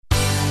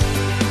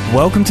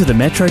Welcome to the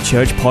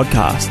Metrochurch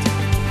podcast.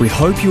 We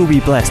hope you will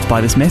be blessed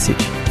by this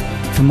message.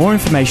 For more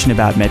information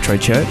about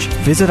Metrochurch,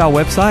 visit our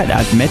website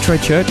at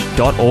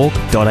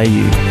metrochurch.org.au.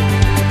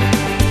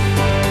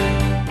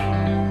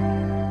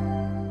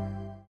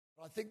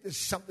 I think there's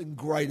something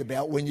great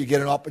about when you get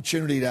an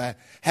opportunity to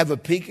have a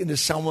peek into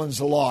someone's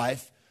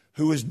life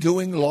who is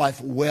doing life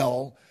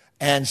well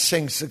and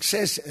seeing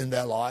success in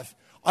their life.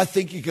 I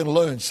think you can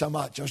learn so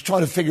much. I was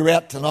trying to figure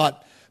out tonight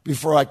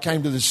before I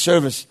came to this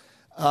service,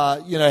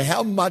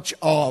 how much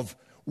of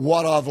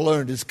what I've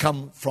learned has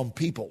come from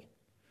people.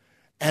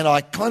 And I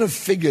kind of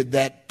figured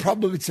that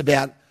probably it's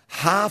about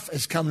half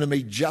has come to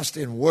me just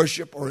in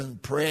worship or in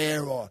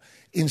prayer or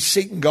in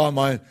seeking God on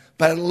my own,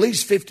 but at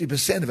least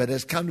 50% of it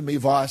has come to me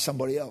via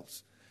somebody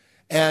else.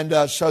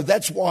 And so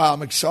that's why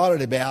I'm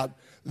excited about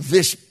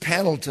this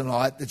panel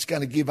tonight that's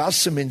going to give us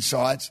some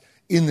insights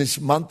in this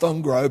month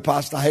on Grow.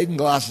 Pastor Hayden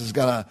Glass is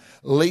going to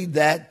lead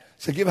that.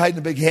 So give Hayden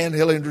a big hand.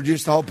 He'll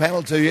introduce the whole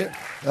panel to you.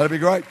 That'll be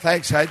great.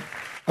 Thanks, Hayden.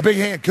 A big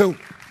hand. Cool.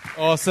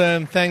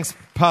 Awesome. Thanks,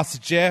 Pastor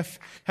Jeff.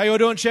 How you all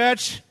doing,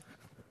 church?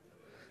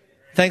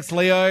 Thanks,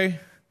 Leo.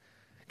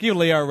 Give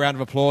Leo a round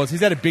of applause.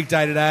 He's had a big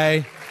day today.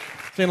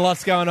 There's been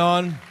lots going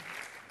on.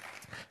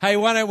 Hey,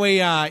 why don't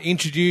we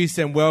introduce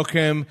and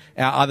welcome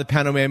our other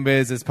panel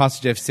members. As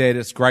Pastor Jeff said,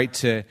 it's great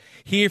to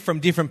hear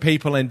from different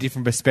people and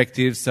different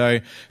perspectives. So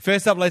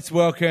first up, let's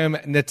welcome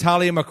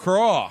Natalia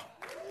McCraw.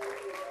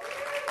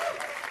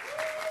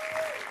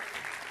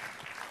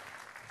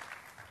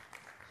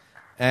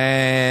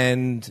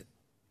 And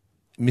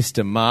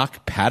Mr.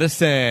 Mark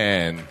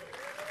Patterson.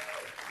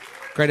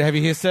 Great to have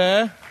you here,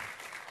 sir.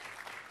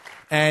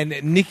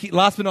 And Nikki,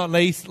 last but not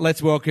least, let's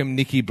welcome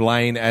Nikki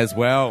Blaine as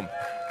well.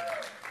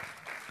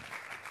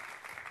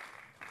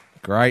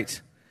 Great.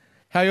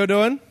 How you all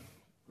doing?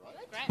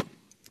 Great.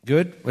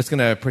 Good. We're just going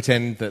to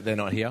pretend that they're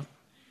not here. Okay.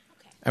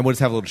 And we'll just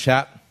have a little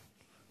chat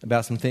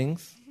about some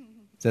things.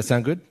 Does that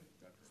sound good?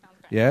 Sounds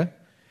great. Yeah?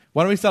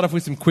 Why don't we start off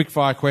with some quick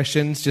fire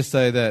questions just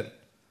so that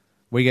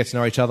we get to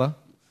know each other,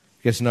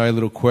 get to know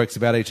little quirks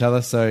about each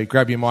other. So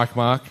grab your mic,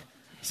 Mark.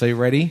 So you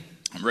ready?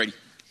 I'm ready.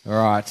 All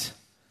right.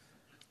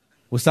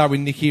 We'll start with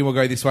Nikki. We'll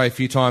go this way a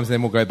few times,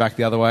 then we'll go back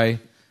the other way.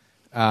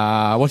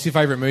 What's your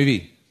favourite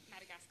movie?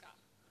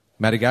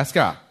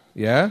 Madagascar.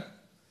 Yeah?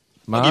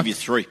 Mark? I'll give you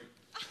 3.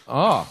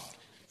 Oh.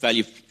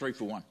 Value 3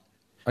 for 1.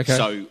 Okay.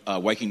 So,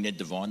 Waking Ned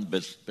Divine,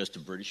 the best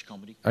of British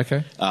comedy.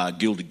 Okay.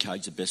 Gilded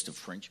Cage, the best of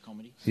French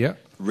comedy. Yeah.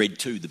 Red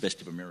 2, the best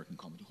of American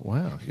comedy.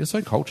 Wow, you're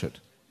so cultured.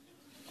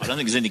 I don't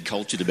think there's any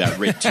cultured about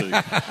Red 2.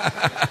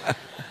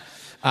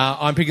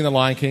 I'm picking The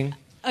Lion King.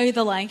 Oh,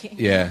 The Lion King.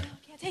 Yeah.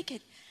 Can't take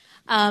it.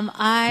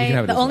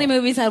 The only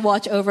movies I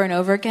watch over and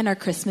over again are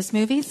Christmas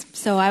movies.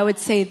 So I would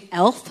say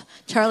Elf,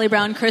 Charlie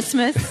Brown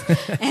Christmas,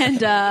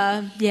 and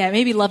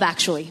maybe Love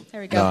Actually.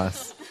 There we go.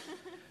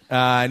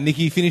 Nice.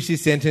 Nikki, finish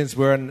this sentence.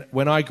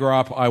 When I grow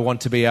up, I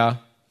want to be a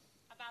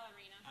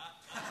ballerina.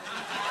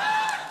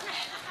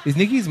 Is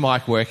Nikki's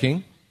mic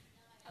working?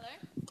 Hello?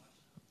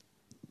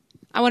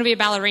 I want to be a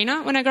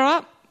ballerina when I grow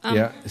up.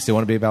 Yeah. Still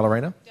want to be a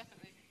ballerina?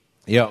 Definitely.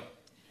 Yep.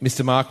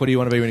 Mr. Mark, what do you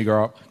want to be when you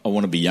grow up? I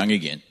want to be young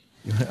again.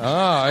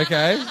 Oh,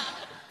 okay.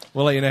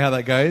 We'll let you know how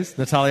that goes.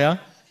 Natalia?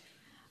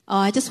 Oh,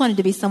 I just wanted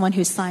to be someone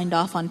who signed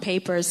off on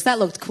papers. That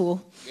looked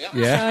cool.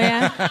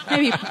 Yeah. So,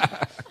 maybe.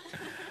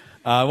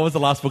 What was the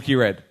last book you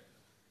read?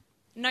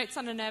 Notes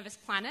on a Nervous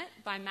Planet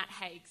by Matt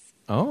Haig's.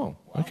 Oh,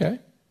 okay.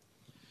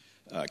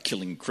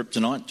 Killing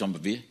Kryptonite, John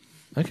Bevere.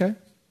 Okay.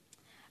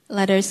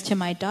 Letters to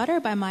My Daughter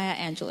by Maya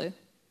Angelou.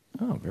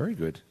 Oh, very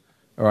good.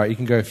 All right, you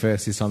can go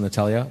first this time,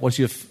 Natalia. What's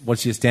your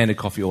standard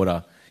coffee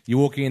order? You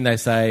walk in, they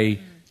say,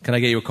 can I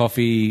get you a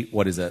coffee?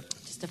 What is it?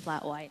 Just a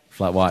flat white.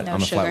 Flat white. No I'm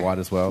sugar. a flat white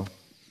as well.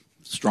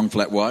 Strong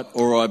flat white.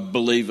 Or I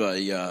believe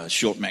a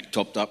short Mac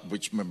topped up,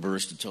 which my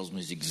barista tells me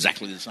is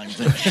exactly the same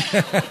thing.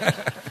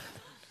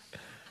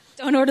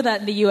 Don't order that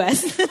in the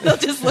US. They'll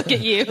just look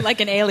at you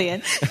like an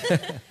alien.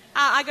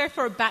 I go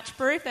for a batch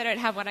brew. If they don't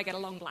have one, I get a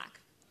long black.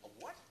 A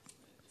what?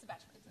 It's a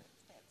batch brew.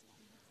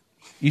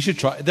 You should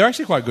try. They're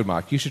actually quite good,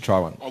 Mark. You should try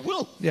one. I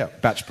will. Yeah,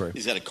 batch brew.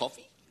 Is that a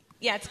coffee?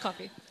 Yeah, it's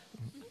coffee.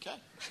 Okay.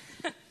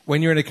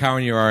 When you're in a car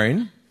on your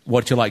own,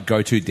 what's your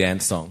go-to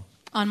dance song?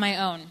 On my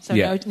own. So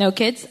Yeah. no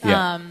kids.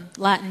 Yeah.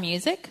 Latin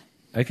music.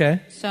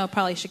 Okay. So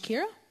probably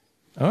Shakira.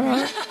 All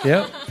right.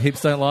 Yeah.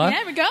 Hips don't lie.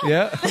 There we go.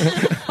 Yeah.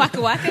 Waka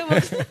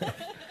waka.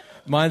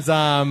 Mine's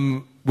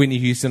Whitney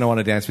Houston. I want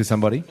to dance with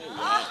somebody.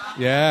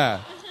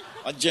 Yeah.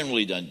 I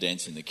generally don't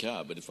dance in the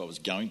car, but if I was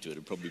going to,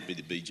 it'd probably be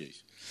the Bee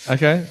Gees.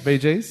 Okay. Bee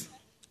Gees.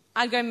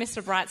 I'd go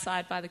Mr.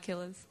 Brightside by the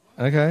Killers.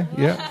 Okay.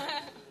 Yeah.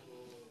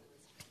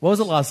 What was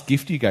the last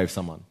gift you gave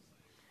someone?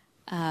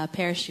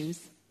 Pair of shoes.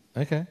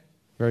 Okay.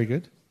 Very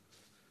good.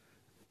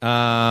 It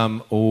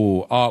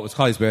was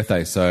Kylie's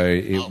birthday, so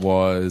it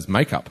was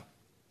makeup.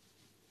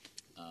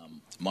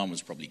 Mine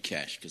was probably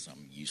cash because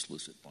I'm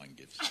useless at buying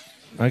gifts.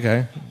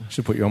 Okay.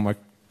 Should put you on my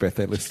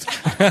birthday list.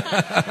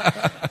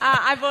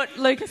 I bought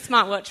Luke a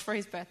smartwatch for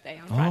his birthday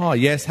on Friday. Oh,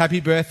 yes. Happy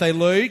birthday,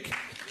 Luke.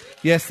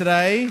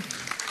 Yesterday.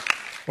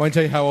 Won't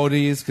tell you how old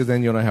he is because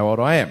then you'll know how old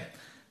I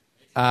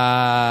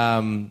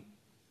am.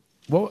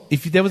 Well,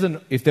 if you wrote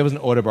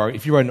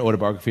an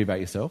autobiography about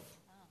yourself,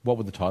 what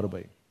would the title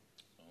be?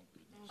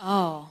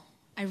 Oh,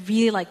 I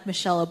really like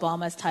Michelle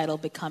Obama's title,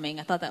 Becoming.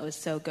 I thought that was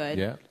so good.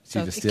 Yeah.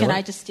 So can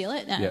I just steal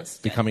it? No, Yeah.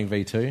 Becoming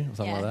V2 or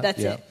something like that?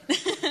 That's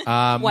it.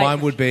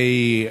 Mine would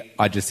be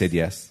I Just Said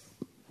Yes.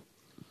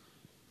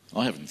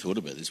 I haven't thought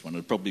about this one.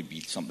 It'd probably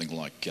be something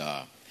like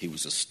he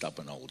was a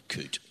stubborn old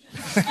coot.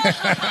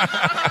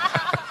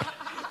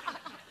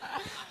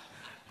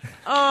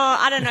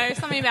 I don't know,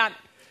 something about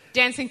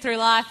dancing through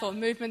life or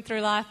movement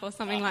through life or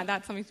something like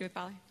that, something to do with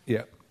ballet.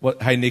 Yeah.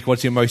 Hey, Nick,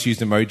 what's your most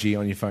used emoji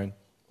on your phone?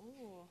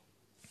 Ooh.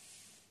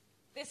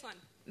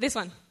 This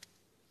one.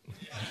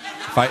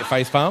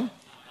 Face palm?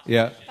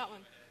 Yeah. That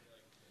one.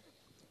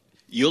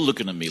 You're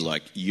looking at me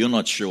like you're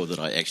not sure that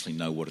I actually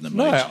know what an emoji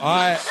No,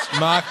 is.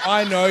 Mark,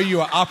 I know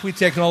you are up with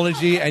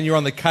technology and you're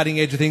on the cutting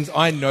edge of things.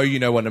 I know you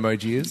know what an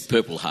emoji is.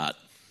 Purple heart.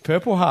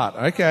 Purple heart,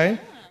 okay.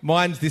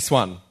 Mine's this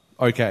one.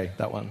 Okay,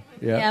 that one.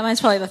 Yeah, mine's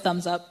probably the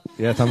thumbs up.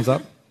 Yeah, thumbs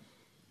up.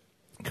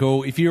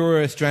 Cool. If you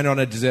were stranded on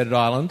a deserted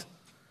island,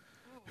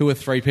 who are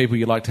 3 people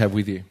you'd like to have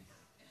with you?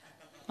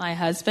 My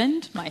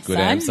husband, my Good son,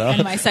 answer.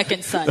 and my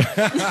second son.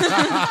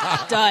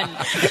 Done.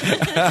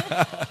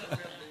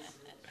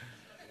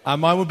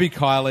 Mine would be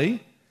Kylie,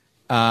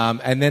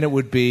 and then it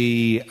would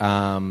be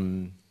probably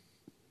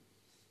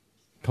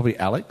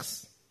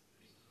Alex,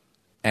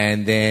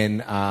 and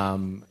then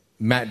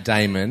Matt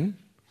Damon,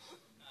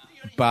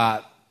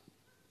 but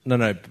no,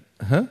 huh?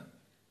 How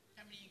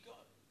many you got?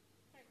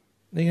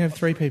 You can have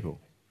 3 people.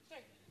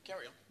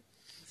 Carry on.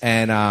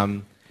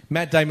 And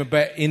Matt Damon,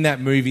 but in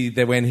that movie,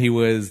 that when he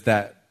was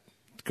that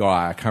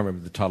guy, I can't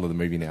remember the title of the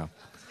movie now.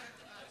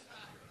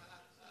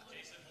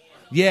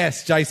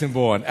 Yes, Jason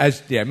Bourne.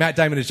 Matt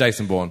Damon as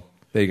Jason Bourne.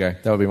 There you go.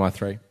 That would be my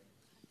 3.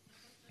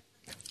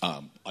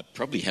 I'd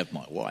probably have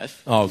my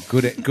wife. Oh,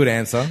 good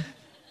answer.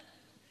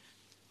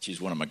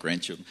 She's one of my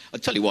grandchildren. I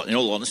tell you what, in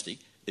all honesty,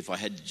 if I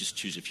had to just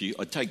choose a few,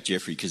 I'd take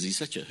Jeffrey because he's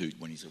such a hoot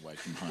when he's away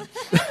from home.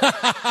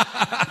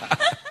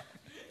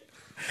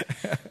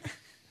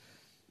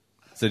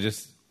 So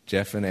just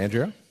Jeff and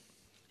Andrea?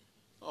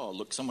 Oh,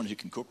 look, someone who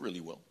can cook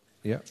really well.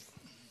 Yeah.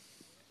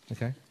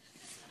 Okay.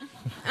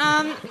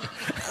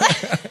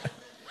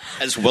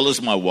 As well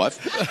as my wife.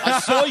 I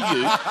saw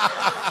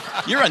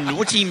you. You're a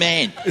naughty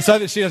man. So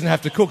that she doesn't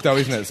have to cook, though,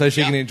 isn't it? So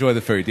she can enjoy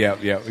the food. Yeah,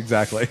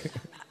 exactly.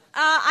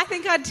 I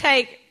think I'd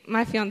take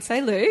my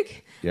fiancé Luke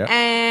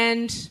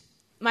and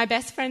my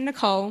best friend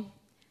Nicole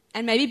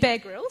and maybe Bear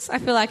Grylls. I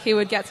feel like he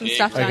would get some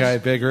stuff done. Okay,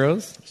 Bear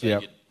Grylls. Yeah.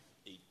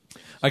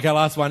 Okay,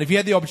 last one. If you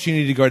had the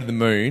opportunity to go to the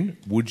moon,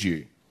 would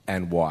you?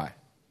 And why?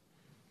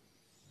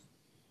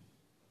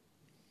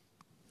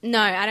 No,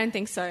 I don't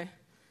think so.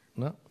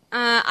 No?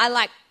 I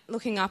like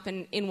looking up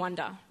in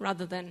wonder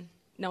rather than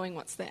knowing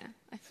what's there.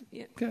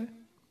 Okay.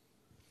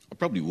 I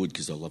probably would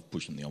because I love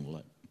pushing the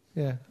envelope.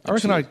 Yeah.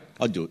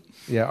 I'd do it.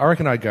 Yeah, I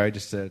reckon I'd go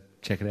just to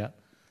check it out.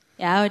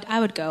 Yeah, I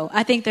would go.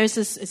 I think there's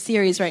a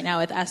series right now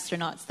with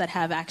astronauts that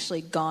have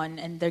actually gone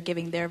and they're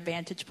giving their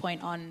vantage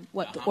point on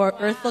what the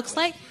Earth looks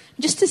like.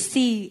 Just to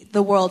see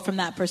the world from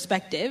that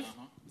perspective,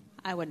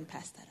 I wouldn't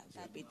pass that up.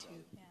 That'd be too...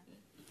 Yeah.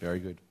 Very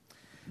good.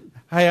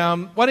 Hey,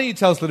 why don't you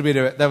tell us a little bit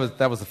about...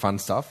 That was the fun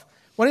stuff.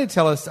 Why don't you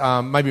tell us,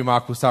 maybe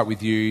Mark, we'll start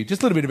with you,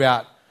 just a little bit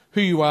about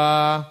who you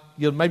are,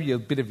 maybe a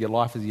bit of your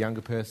life as a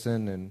younger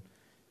person and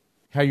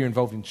how you're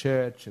involved in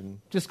church and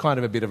just kind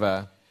of a bit of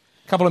a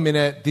couple of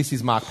minute, this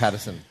is Mark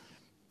Patterson.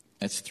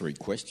 That's 3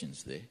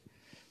 questions there.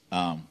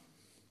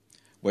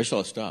 Where shall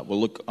I start? Well,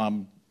 look,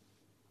 I'm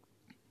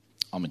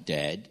a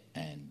dad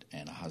and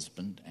a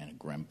husband and a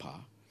grandpa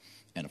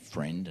and a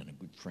friend and a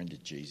good friend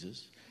of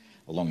Jesus.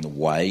 Along the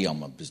way,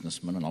 I'm a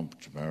businessman, an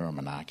entrepreneur, I'm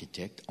an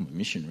architect, I'm a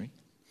missionary.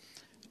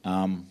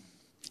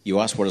 You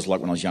asked what it was like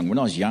when I was young. When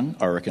I was young,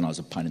 I reckon I was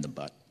a pain in the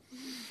butt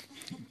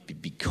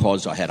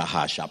because I had a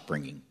harsh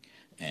upbringing.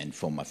 And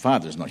for my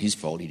father, it's not his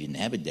fault. He didn't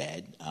have a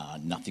dad.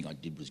 Nothing I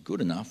did was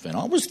good enough. And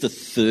I was the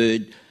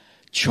 3rd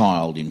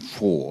child in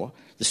 4,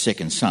 the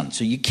second son.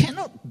 So you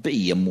cannot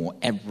be a more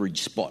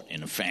average spot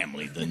in a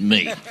family than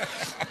me.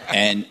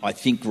 And I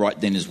think right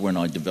then is when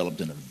I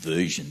developed an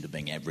aversion to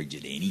being average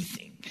at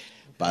anything.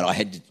 But I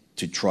had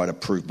to try to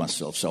prove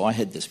myself. So I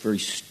had this very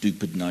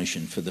stupid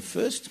notion for the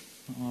first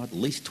at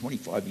least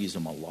 25 years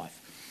of my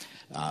life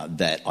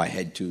that I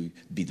had to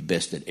be the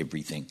best at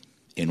everything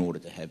in order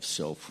to have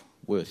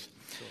self-worth.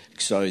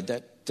 So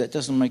that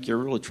doesn't make you a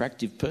real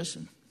attractive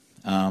person.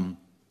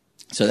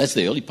 So that's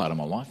the early part of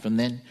my life. And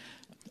then,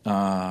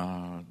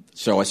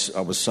 so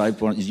I was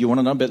saved. You want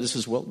to know about this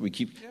as well? We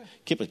keep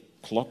a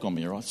clock on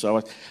me, right?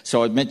 So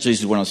I met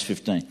Jesus when I was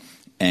 15.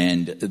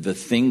 And the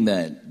thing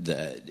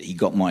that he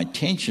got my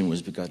attention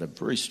was because I had a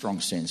very strong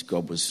sense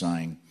God was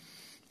saying,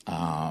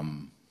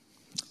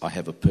 I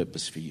have a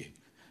purpose for you.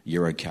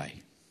 You're okay.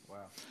 Wow.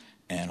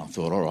 And I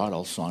thought, all right,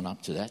 I'll sign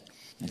up to that.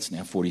 It's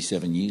now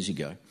 47 years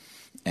ago.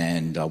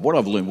 And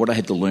what I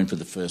had to learn for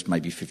the first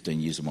maybe 15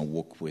 years of my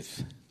walk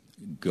with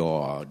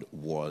God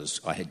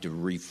was I had to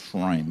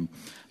reframe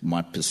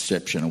my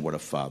perception of what a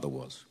father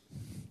was.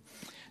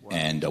 Wow.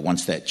 And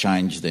once that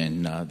changed,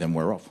 then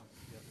we're off.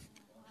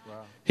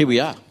 Wow. here we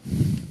are.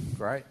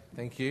 Great,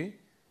 thank you.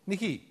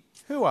 Nikki,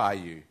 who are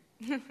you?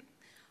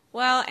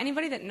 Well,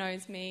 anybody that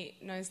knows me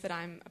knows that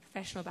I'm a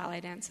professional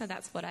ballet dancer.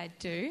 That's what I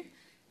do.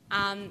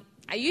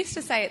 I used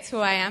to say it's who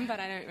I am, but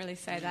I don't really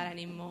say that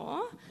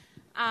anymore.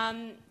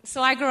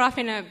 So I grew up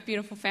in a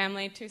beautiful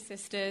family, 2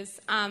 sisters,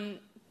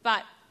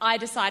 but I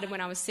decided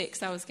when I was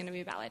 6 I was going to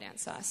be a ballet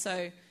dancer.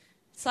 So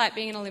it's like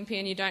being an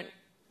Olympian. You don't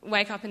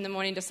wake up in the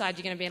morning and decide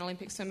you're going to be an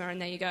Olympic swimmer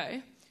and there you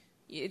go.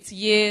 It's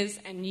years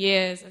and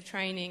years of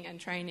training and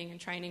training and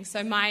training.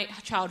 So my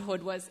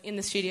childhood was in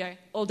the studio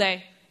all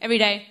day, every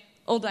day,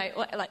 all day,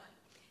 like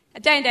a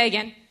day and day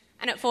again.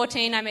 And at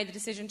 14, I made the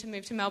decision to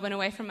move to Melbourne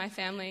away from my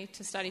family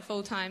to study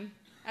full-time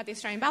at the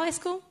Australian Ballet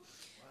School.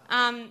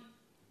 And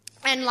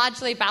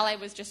largely ballet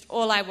was just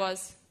all I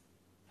was.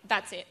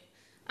 That's it.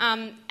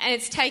 And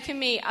it's taken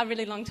me a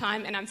really long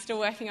time, and I'm still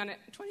working on it,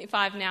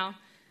 25 now,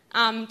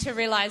 to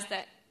realise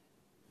that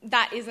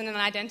that isn't an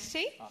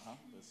identity.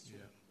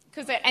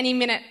 Because at any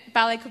minute,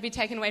 ballet could be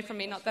taken away from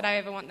me, not that I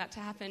ever want that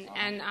to happen.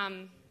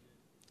 And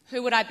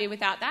who would I be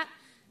without that?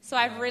 So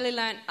I've really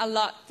learnt a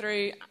lot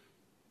through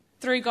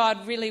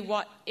God, really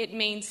what it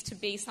means to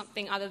be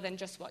something other than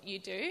just what you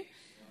do.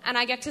 And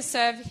I get to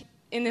serve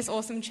in this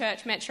awesome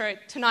church, Metro.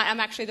 Tonight I'm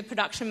actually the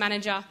production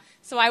manager.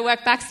 So I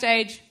work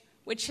backstage,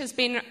 which has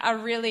been a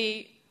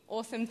really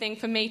awesome thing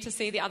for me to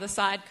see the other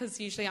side, because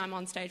usually I'm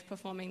on stage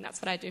performing.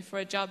 That's what I do for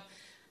a job.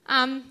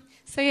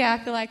 So yeah, I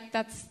feel like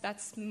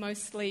that's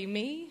mostly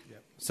me.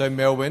 Yep. So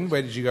Melbourne,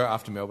 where did you go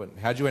after Melbourne?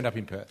 How did you end up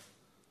in Perth?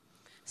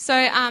 So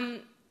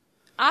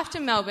after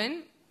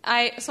Melbourne,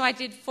 I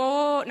did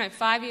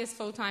 5 years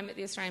full-time at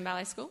the Australian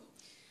Ballet School.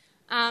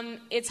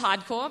 It's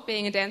hardcore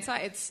being a dancer.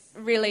 It's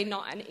really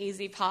not an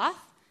easy path,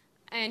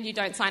 and you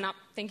don't sign up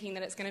thinking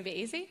that it's going to be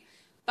easy.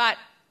 But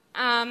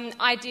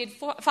I did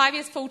 5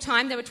 years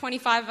full-time. There were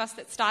 25 of us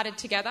that started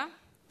together.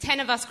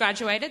 10 of us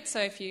graduated,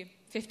 so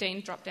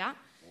 15 dropped out.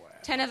 Wow.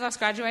 10 of us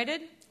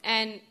graduated,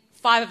 and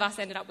 5 of us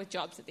ended up with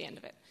jobs at the end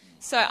of it.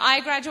 So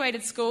I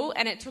graduated school,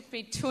 and it took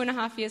me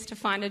 2.5 years to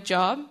find a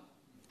job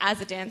as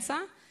a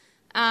dancer.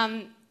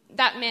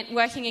 That meant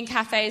working in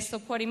cafes,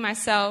 supporting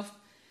myself,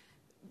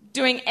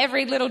 doing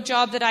every little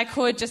job that I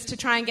could just to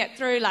try and get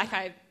through.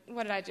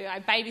 What did I do? I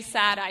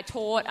babysat, I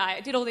taught,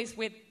 I did all these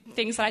weird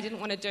things that I didn't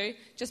want to do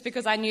just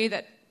because I knew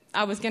that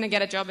I was going to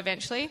get a job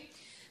eventually.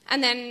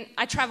 And then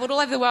I travelled all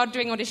over the world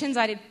doing auditions.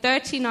 I did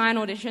 39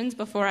 auditions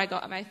before I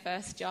got my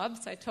first job.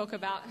 So talk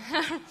about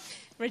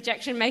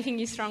rejection making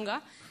you stronger.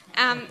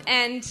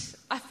 And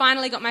I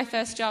finally got my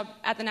first job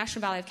at the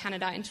National Ballet of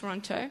Canada in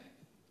Toronto.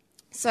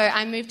 So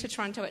I moved to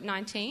Toronto at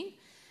 19,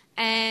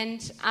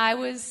 and I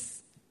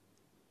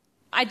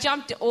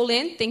jumped all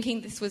in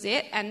thinking this was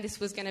it, and this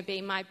was going to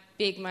be my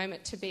big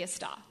moment to be a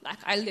star.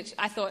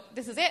 I thought,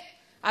 this is it,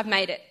 I've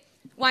made it.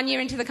 1 year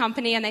into the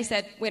company, and they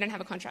said, we don't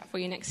have a contract for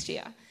you next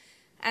year.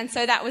 And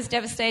so that was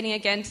devastating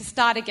again, to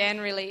start again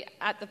really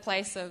at the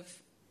place of,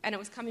 and it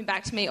was coming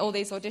back to me, all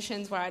these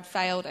auditions where I'd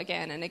failed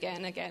again and again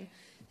and again.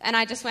 And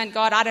I just went,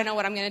 God, I don't know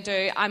what I'm going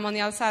to do. I'm on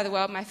the other side of the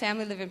world. My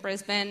family live in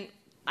Brisbane.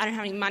 I don't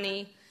have any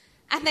money.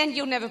 And then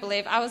you'll never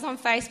believe, I was on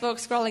Facebook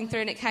scrolling through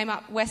and it came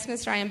up, Western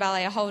Australian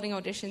Ballet are holding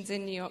auditions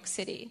in New York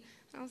City.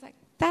 And I was like,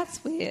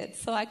 that's weird.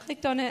 So I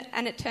clicked on it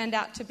and it turned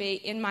out to be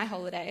in my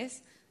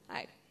holidays.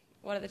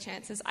 What are the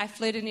chances? I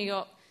flew to New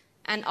York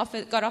and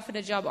got offered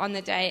a job on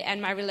the day, and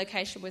my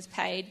relocation was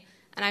paid.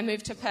 And I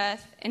moved to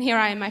Perth, and here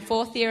I am, my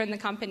 4th year in the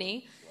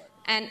company.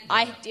 And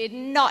I did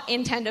not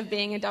intend of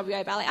being in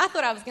WA Ballet. I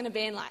thought I was going to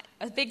be in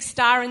a big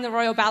star in the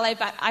Royal Ballet,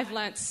 but I've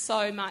learnt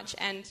so much.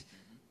 And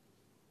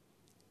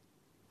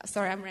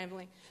sorry, I'm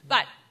rambling.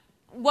 But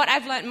what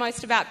I've learnt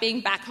most about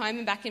being back home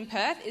and back in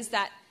Perth is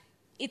that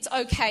it's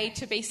okay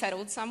to be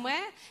settled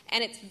somewhere,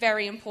 and it's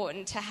very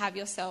important to have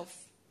yourself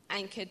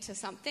anchored to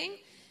something.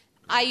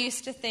 I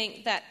used to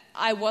think that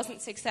I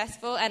wasn't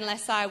successful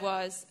unless I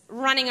was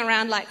running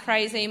around like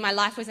crazy. My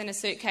life was in a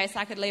suitcase.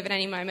 I could leave at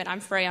any moment. I'm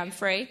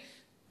free.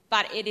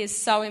 But it is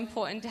so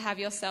important to have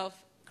yourself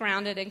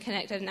grounded and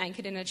connected and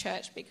anchored in a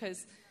church,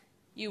 because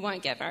you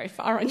won't get very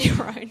far on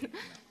your own.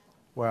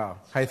 Wow.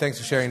 Hey, thanks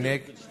for sharing,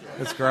 Nick.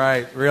 That's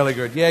great. Really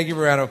good. Yeah, give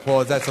a round of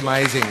applause. That's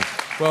amazing.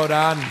 Well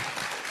done.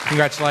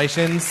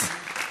 Congratulations.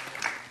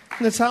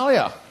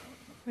 Natalia.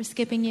 We're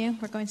skipping you.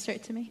 We're going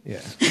straight to me.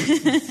 Yeah.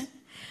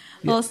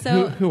 Well,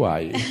 so who are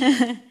you?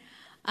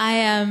 I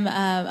am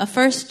a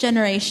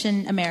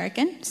first-generation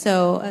American,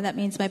 so that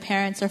means my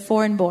parents are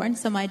foreign-born.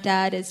 So my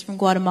dad is from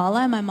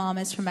Guatemala and my mom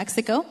is from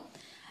Mexico.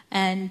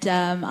 And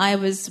I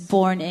was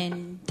born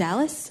in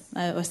Dallas,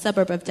 a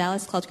suburb of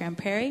Dallas called Grand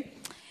Prairie.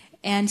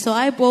 And so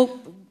I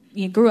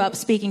grew up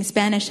speaking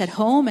Spanish at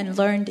home and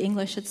learned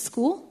English at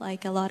school,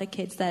 like a lot of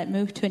kids that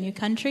moved to a new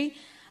country.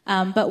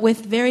 But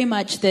with very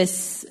much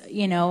this,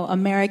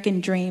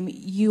 American dream,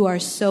 you are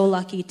so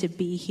lucky to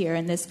be here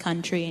in this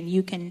country, and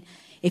you can,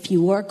 if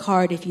you work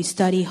hard, if you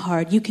study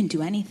hard, you can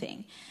do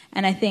anything.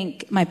 And I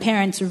think my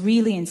parents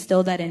really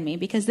instilled that in me,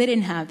 because they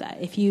didn't have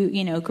that. If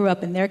you, grew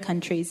up in their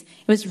countries,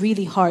 it was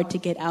really hard to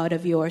get out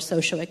of your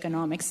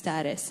socioeconomic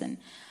status. And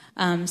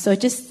So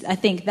I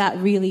think that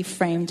really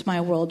framed my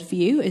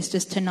worldview, is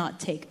just to not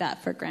take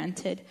that for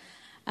granted.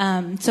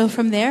 So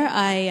from there,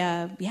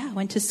 I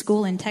went to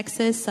school in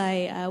Texas.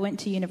 I went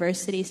to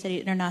university,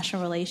 studied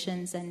international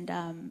relations and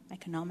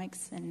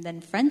economics, and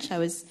then French. I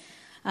was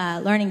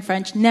learning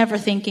French, never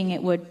thinking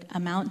it would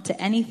amount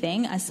to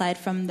anything, aside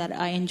from that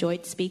I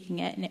enjoyed speaking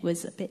it, and it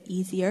was a bit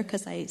easier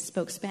because I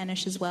spoke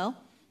Spanish as well.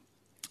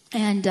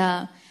 And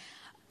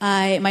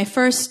my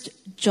first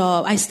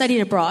job, I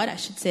studied abroad, I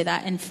should say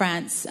that, in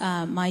France,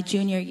 my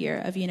junior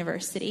year of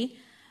university.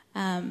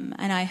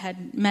 And I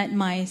had met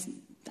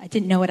I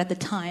didn't know it at the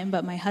time,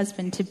 but my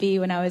husband-to-be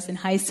when I was in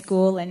high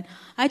school. And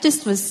I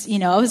just was,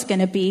 I was going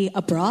to be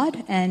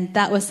abroad. And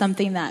that was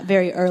something that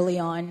very early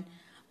on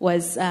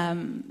was,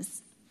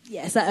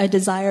 a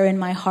desire in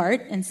my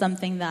heart, and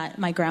something that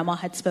my grandma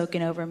had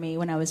spoken over me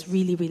when I was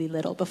really, really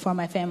little, before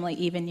my family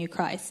even knew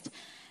Christ.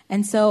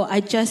 And so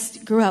I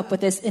just grew up with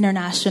this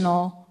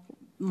international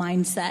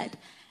mindset.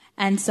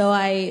 And so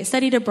I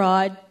studied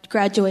abroad,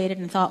 graduated,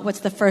 and thought, what's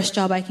the first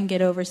job I can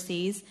get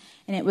overseas?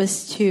 And it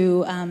was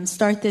to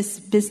start this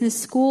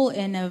business school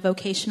in a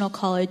vocational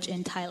college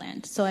in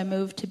Thailand. So I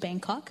moved to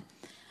Bangkok.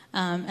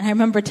 And I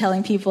remember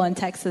telling people in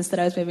Texas that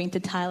I was moving to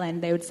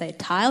Thailand. They would say,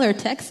 Tyler,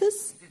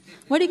 Texas?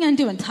 What are you going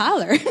to do in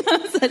Tyler?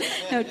 I said,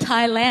 no,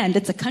 Thailand,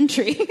 it's a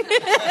country.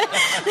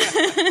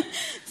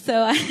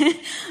 So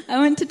I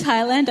went to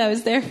Thailand. I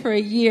was there for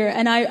a year,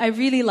 and I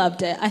really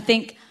loved it. I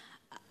think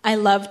I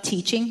love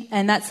teaching,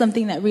 and that's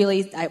something that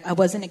really, I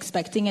wasn't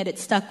expecting it. It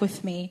stuck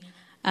with me.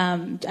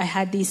 I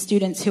had these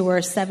students who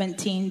were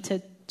 17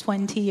 to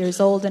 20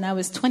 years old, and I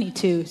was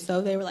 22.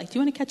 So they were like, do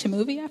you want to catch a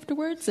movie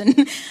afterwards?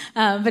 And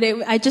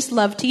I just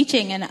loved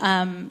teaching. And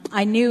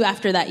I knew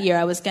after that year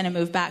I was going to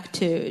move back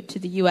to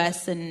the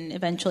U.S. and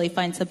eventually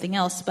find something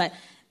else. But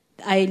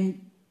I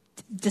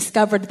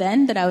discovered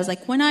then that I was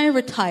like, when I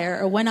retire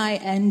or when I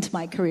end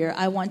my career,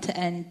 I want to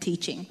end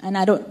teaching. And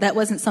that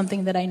wasn't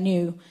something that I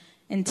knew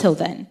until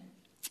then.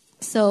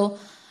 So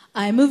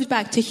I moved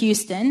back to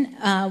Houston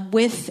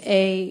with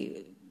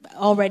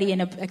already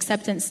an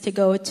acceptance to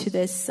go to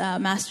this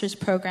master's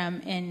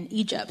program in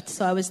Egypt.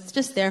 So I was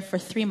just there for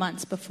 3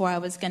 months before I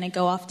was going to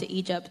go off to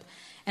Egypt.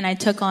 And I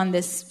took on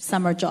this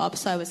summer job.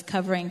 So I was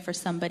covering for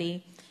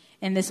somebody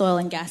in this oil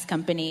and gas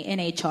company in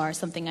HR,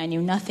 something I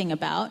knew nothing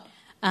about.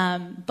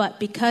 But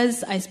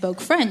because I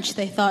spoke French,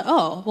 they thought,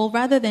 oh, well,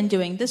 rather than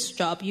doing this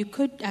job, you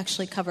could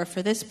actually cover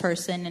for this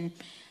person. And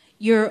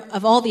you're,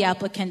 of all the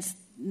applicants,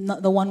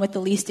 the one with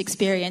the least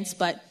experience,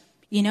 but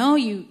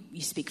you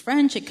speak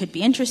French, it could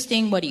be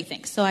interesting, what do you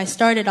think? So I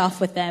started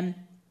off with them.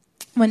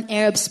 When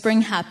Arab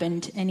Spring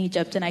happened in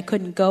Egypt and I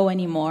couldn't go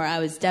anymore, I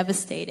was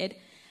devastated.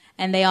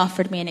 And they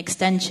offered me an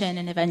extension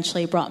and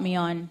eventually brought me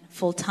on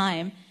full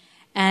time.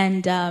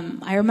 And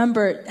I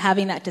remember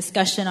having that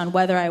discussion on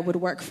whether I would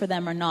work for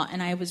them or not.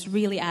 And I was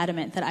really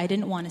adamant that I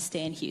didn't want to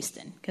stay in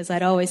Houston, because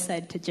I'd always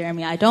said to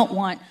Jeremy, I don't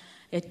want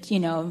a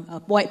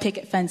white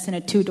picket fence and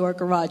a 2-door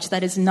garage.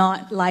 That is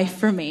not life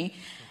for me.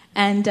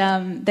 And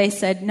they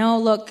said, no,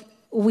 look,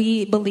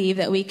 we believe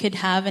that we could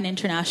have an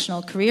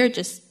international career,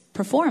 just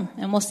perform,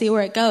 and we'll see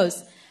where it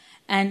goes.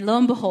 And lo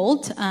and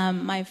behold,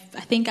 I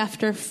think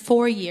after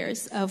 4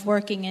 years of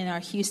working in our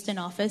Houston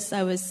office,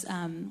 I was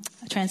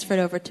transferred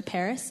over to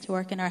Paris to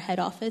work in our head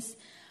office.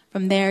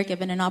 From there,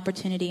 given an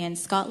opportunity in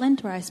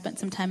Scotland, where I spent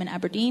some time in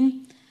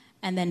Aberdeen,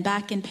 and then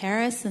back in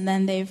Paris, and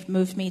then they've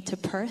moved me to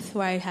Perth,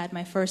 where I had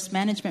my first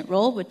management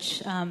role,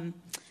 which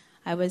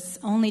I was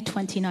only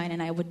 29,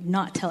 and I would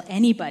not tell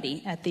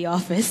anybody at the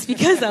office,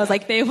 because I was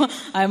like,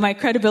 my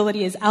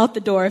credibility is out the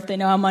door if they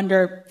know I'm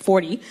under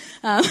 40,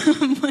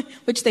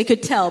 which they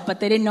could tell, but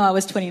they didn't know I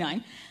was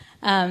 29.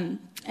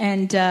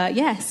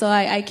 So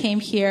I came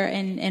here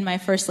in my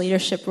first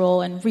leadership role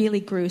and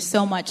really grew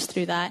so much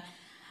through that.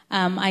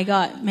 I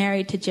got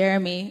married to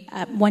Jeremy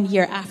 1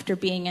 year after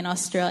being in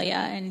Australia,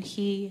 and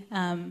he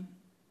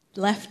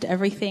left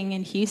everything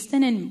in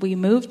Houston, and we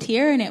moved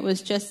here, and it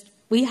was just,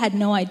 we had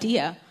no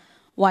idea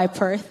why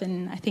Perth,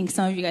 and I think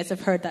some of you guys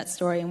have heard that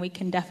story, and we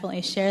can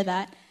definitely share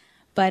that.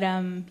 But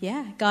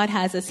God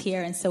has us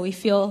here, and so we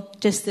feel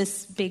just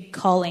this big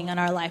calling on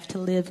our life to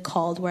live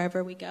called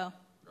wherever we go.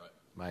 Right.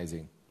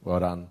 Amazing. Well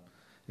done.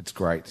 It's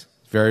great. It's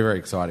very, very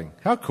exciting.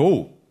 How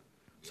cool.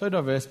 So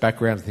diverse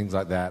backgrounds and things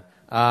like that.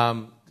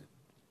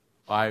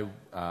 I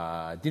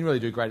didn't really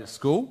do great at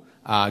school.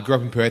 Grew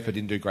up in Perth, but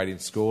didn't do great in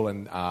school,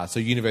 and so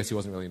university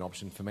wasn't really an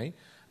option for me.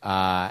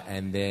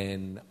 And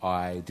then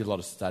I did a lot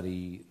of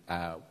study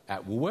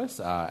at Woolworths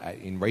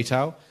in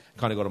retail.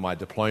 Kind of got all my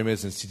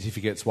diplomas and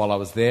certificates while I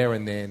was there.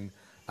 And then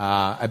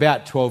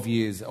about 12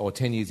 years or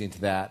 10 years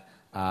into that,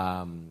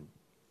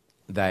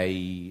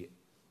 they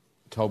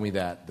told me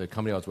that the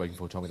company I was working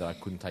for told me that I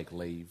couldn't take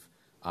leave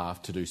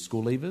to do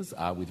school leavers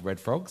with Red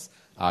Frogs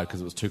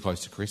because it was too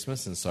close to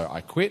Christmas. And so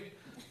I quit.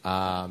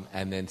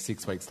 And then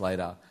 6 weeks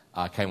later,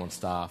 I came on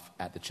staff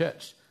at the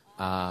church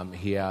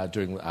here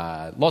doing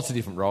lots of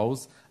different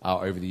roles.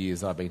 Over the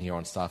years, I've been here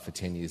on staff for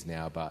 10 years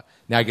now, but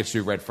now I get to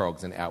do Red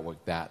Frogs and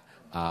outwork that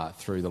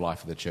through the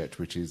life of the church,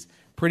 which is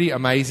pretty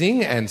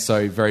amazing, and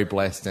so very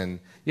blessed.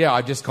 And yeah,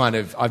 I've just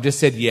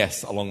said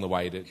yes along the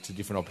way to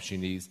different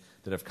opportunities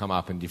that have come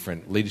up in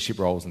different leadership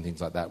roles and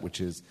things like that, which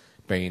has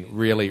been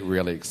really,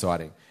 really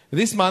exciting.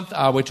 This month,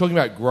 we're talking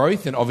about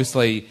growth, and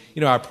obviously,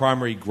 our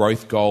primary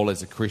growth goal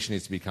as a Christian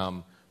is to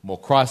become more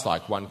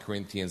Christ-like. 1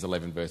 Corinthians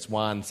 11 verse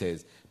 1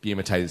 says, "Be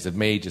imitators of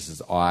me, just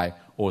as I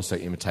also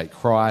imitate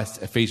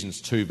Christ." Ephesians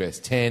 2 verse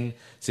 10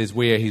 says,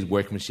 "We are his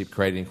workmanship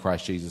created in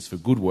Christ Jesus for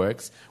good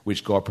works,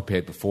 which God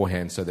prepared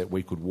beforehand so that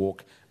we could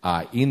walk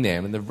in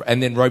them."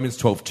 And then Romans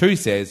 12:2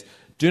 says,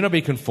 "Do not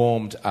be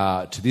conformed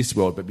to this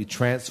world, but be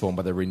transformed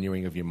by the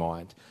renewing of your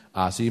mind,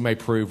 so you may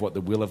prove what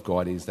the will of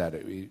God is, that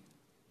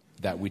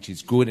which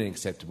is good and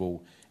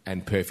acceptable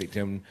and perfect."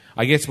 And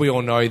I guess we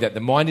all know that the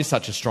mind is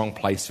such a strong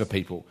place for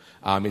people.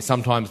 It's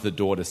sometimes the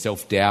door to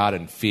self-doubt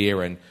and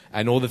fear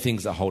and all the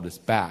things that hold us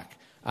back.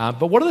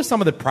 But what are some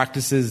of the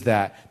practices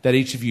that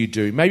each of you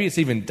do, maybe it's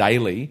even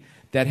daily,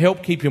 that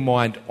help keep your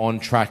mind on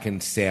track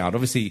and sound?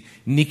 Obviously,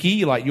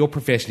 Nikki, like your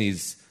profession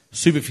is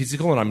super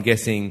physical, and I'm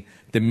guessing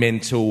the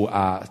mental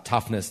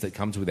toughness that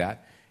comes with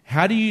that.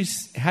 How do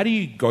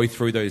you go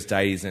through those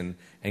days and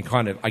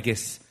kind of, I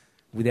guess,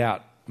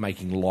 without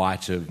making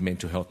light of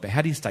mental health, but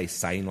how do you stay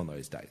sane on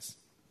those days?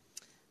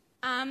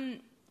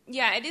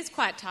 Yeah, it is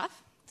quite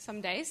tough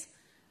some days,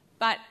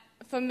 but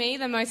for me,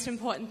 the most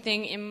important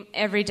thing in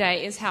every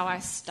day is how I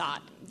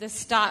start. The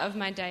start of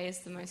my day is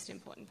the most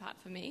important part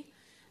for me.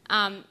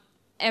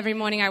 Every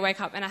morning I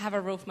wake up and I have a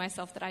rule for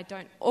myself that I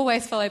don't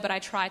always follow, but I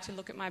try to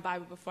look at my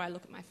Bible before I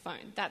look at my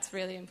phone. That's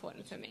really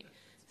important for me.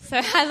 So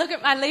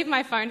I leave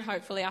my phone,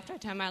 hopefully, after I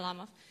turn my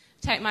alarm off,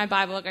 take my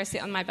Bible, I go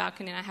sit on my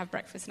balcony and I have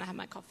breakfast and I have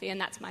my coffee, and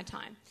that's my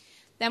time.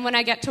 Then when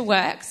I get to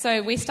work,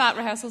 so we start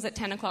rehearsals at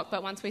 10 o'clock,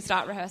 but once we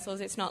start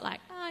rehearsals, it's not like,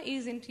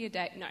 ease into your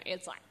day. No,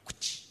 it's like,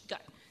 whoosh, go.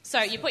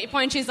 So you put your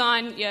pointe shoes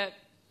on, your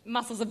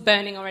muscles are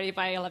burning already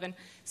by 11.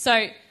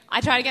 So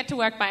I try to get to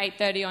work by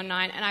 8:30 or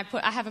 9, and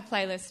I have a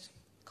playlist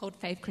called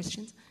Faith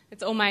Christians.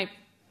 It's all my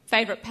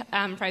favourite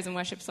praise and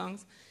worship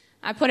songs.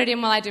 I put it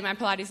in while I do my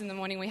Pilates in the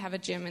morning. We have a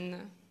gym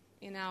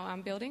in our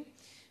building.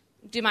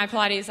 Do my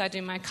Pilates, I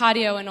do my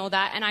cardio and all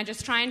that, and I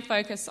just try and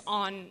focus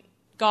on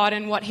God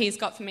and what he's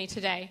got for me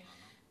today.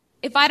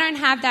 If I don't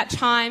have that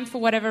time for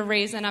whatever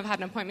reason, I've had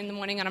an appointment in the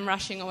morning and I'm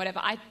rushing or whatever,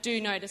 I do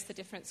notice the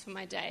difference for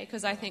my day,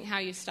 because I think how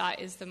you start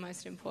is the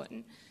most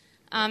important.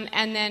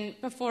 And then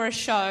before a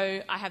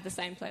show, I have the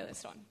same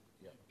playlist on.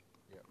 Yep.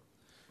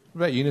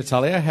 What about you,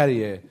 Natalia? How do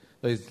you,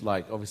 those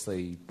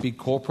obviously big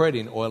corporate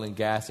in oil and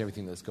gas,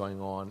 everything that's going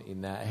on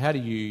in that, how do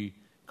you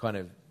kind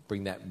of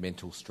bring that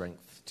mental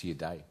strength to your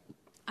day?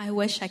 I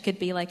wish I could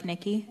be like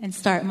Nikki and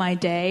start my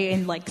day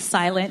in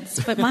silence,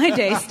 but my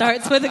day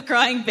starts with a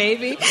crying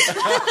baby.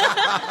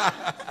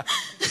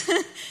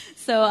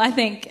 So I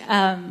think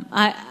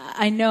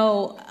I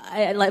know,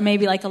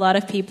 maybe like a lot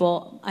of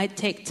people, I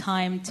take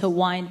time to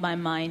wind my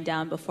mind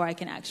down before I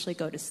can actually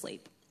go to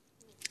sleep.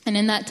 And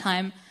in that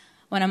time,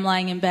 when I'm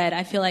lying in bed,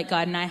 I feel like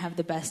God and I have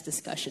the best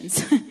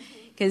discussions,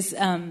 because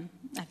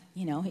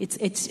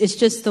it's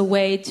just the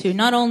way to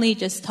not only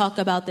just talk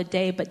about the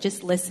day, but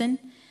just listen.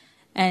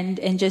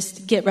 And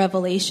just get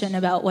revelation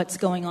about what's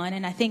going on.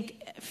 And I think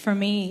for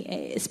me,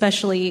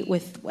 especially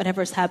with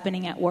whatever's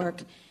happening at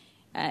work,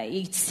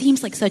 it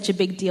seems like such a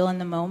big deal in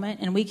the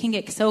moment, and we can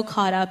get so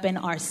caught up in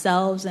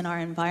ourselves and our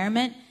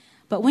environment.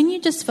 But when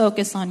you just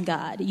focus on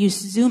God, you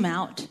zoom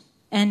out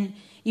and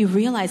you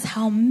realize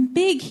how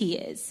big he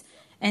is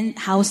and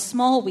how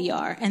small we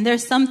are. And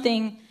there's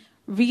something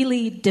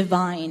really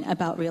divine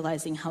about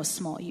realizing how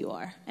small you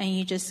are. And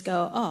you just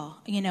go,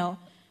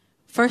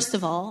 first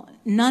of all,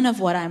 none of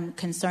what I'm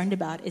concerned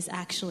about is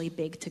actually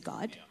big to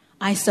God.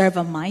 I serve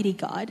a mighty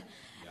God.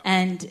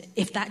 And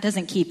if that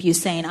doesn't keep you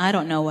sane, I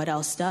don't know what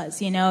else does.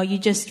 You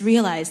just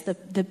realize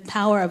the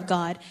power of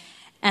God.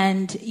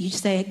 And you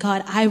say,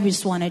 God, I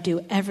just want to do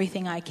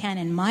everything I can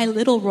in my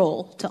little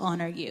role to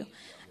honor you.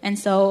 And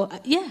so,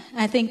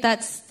 I think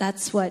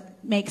that's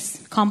what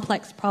makes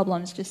complex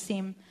problems just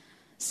seem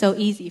so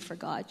easy for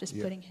God, just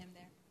putting him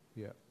there.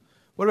 Yeah.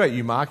 What about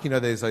you, Mark?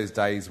 There's those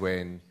days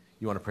when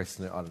you want to press,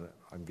 I don't know,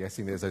 I'm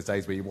guessing there's those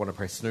days where you want to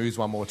press snooze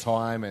one more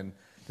time, and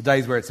the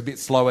days where it's a bit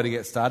slower to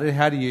get started.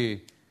 How do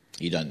you...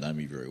 You don't know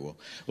me very well.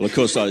 Well, of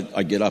course,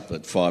 I get up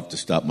at 5 to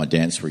start my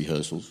dance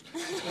rehearsals.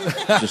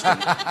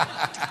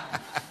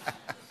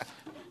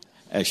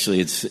 Actually,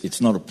 it's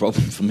not a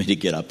problem for me to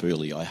get up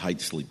early. I hate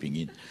sleeping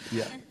in.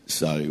 Yeah.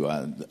 So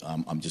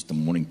I'm just a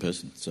morning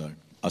person, so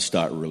I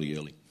start really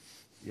early.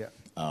 Yeah.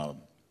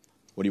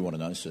 What do you want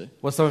to know, sir?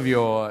 What's some of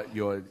your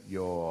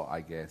I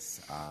guess...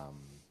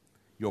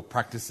 your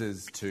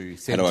practices to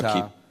centre... How do I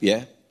keep...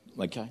 Yeah,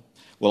 okay.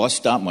 Well, I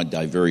start my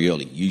day very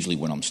early, usually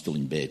when I'm still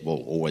in bed. Well,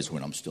 always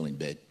when I'm still in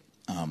bed,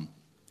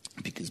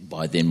 because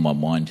by then my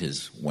mind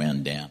has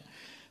wound down.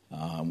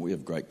 We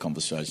have great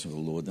conversation with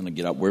the Lord. Then I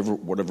get up,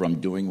 whatever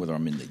I'm doing, whether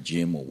I'm in the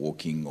gym or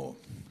walking or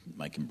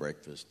making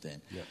breakfast,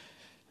 then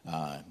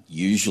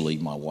usually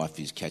my wife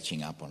is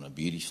catching up on a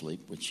beauty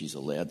sleep, which she's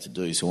allowed to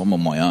do, so I'm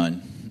on my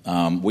own.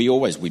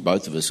 We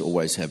both of us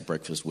always have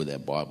breakfast with our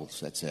Bibles.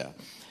 That's our...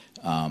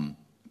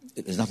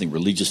 there's nothing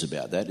religious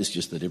about that. It's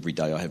just that every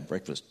day I have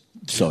breakfast.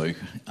 So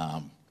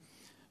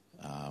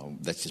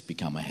that's just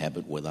become a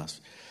habit with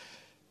us.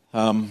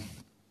 How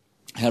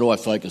do I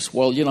focus?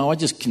 Well, I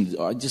just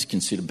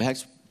consider,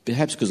 perhaps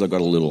because I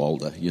got a little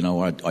older,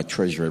 I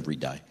treasure every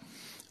day.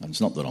 And it's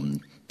not that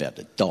I'm about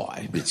to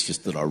die, but it's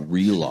just that I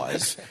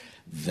realise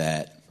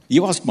that...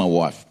 You ask my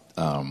wife,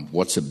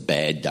 what's a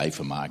bad day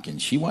for Mark,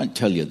 and she won't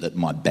tell you that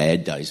my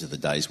bad days are the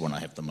days when I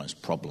have the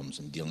most problems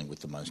and dealing with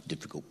the most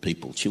difficult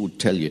people. She will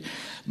tell you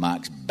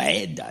Mark's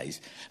bad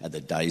days are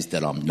the days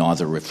that I'm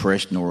neither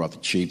refreshed nor I've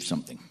achieved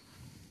something.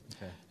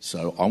 Okay.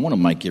 So I want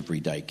to make every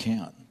day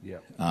count.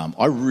 Yep.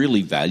 I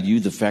really value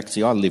the fact,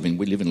 we live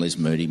in Les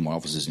Moody, my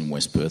office is in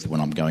West Perth.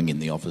 When I'm going in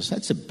the office,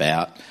 that's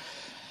about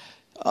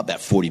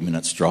 40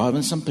 minutes drive,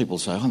 and some people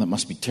say, that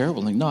must be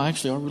terrible. I think, no,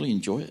 actually, I really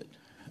enjoy it.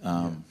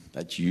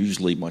 That's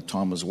usually my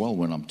time as well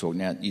when I'm talking.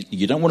 Now,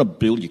 you don't want to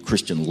build your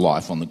Christian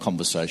life on the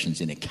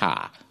conversations in a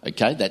car,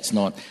 okay? That's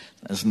not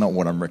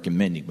what I'm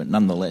recommending, but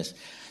nonetheless,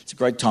 it's a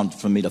great time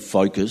for me to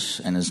focus,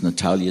 and as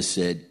Natalia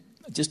said,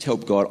 just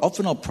help God.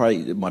 Often I'll pray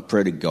my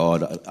prayer to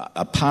God,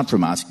 apart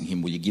from asking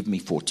him, will you give me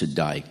for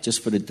today?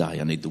 Just for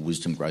today, I need the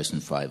wisdom, grace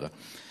and favour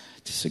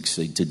to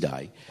succeed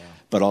today. Wow.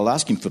 But I'll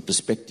ask him for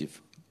perspective.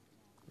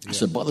 Yeah.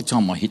 So by the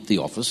time I hit the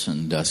office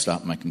and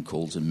start making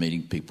calls and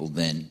meeting people,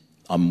 then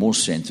I'm more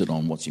centred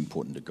on what's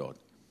important to God.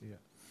 Yeah.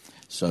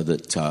 So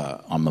that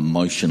I'm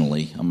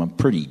a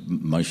pretty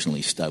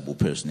emotionally stable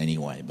person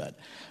anyway, but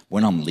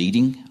when I'm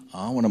leading,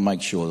 I want to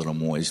make sure that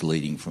I'm always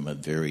leading from a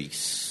very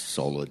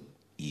solid,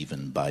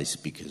 even base,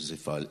 because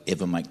if I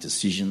ever make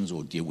decisions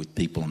or deal with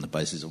people on the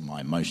basis of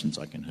my emotions,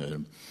 I can hurt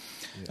them.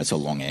 Yeah. That's a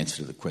long answer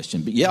to the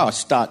question. But I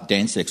start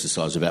dance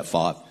exercise about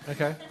 5.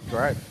 Okay,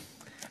 great.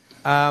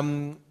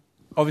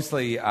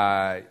 Obviously,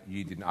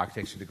 you did an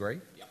architecture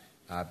degree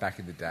back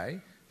in the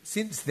day.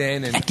 Since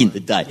then... Back in the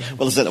day.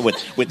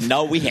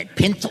 Well, we had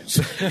pencils.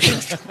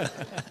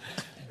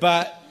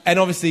 And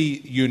obviously,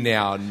 you're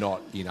now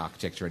not in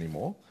architecture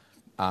anymore.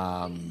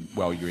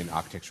 You're in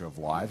architecture of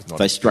lives.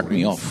 They struck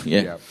me off,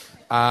 yeah.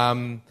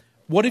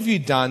 What have you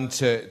done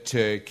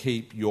to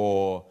keep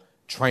your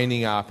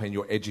training up and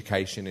your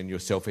education and your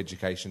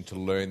self-education to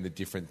learn the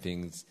different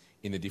things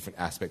in the different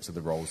aspects of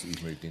the roles that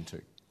you've moved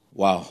into?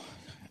 Wow.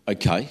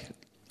 Okay.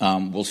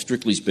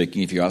 Strictly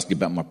speaking, if you're asking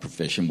about my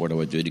profession, what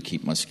do I do to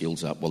keep my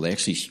skills up? Well, they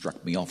actually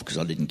struck me off because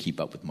I didn't keep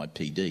up with my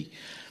PD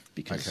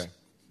because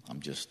I'm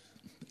just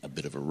a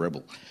bit of a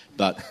rebel.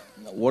 But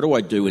what do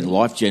I do in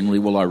life generally?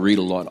 Well, I read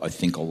a lot, I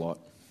think a lot,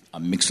 I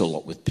mix a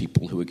lot with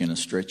people who are going to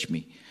stretch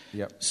me.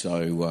 Yep.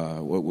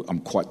 So I'm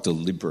quite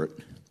deliberate.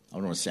 I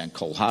don't want to sound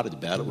cold-hearted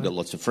about it. We've got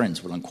lots of friends,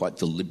 but I'm quite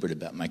deliberate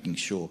about making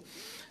sure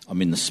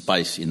I'm in the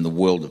space, in the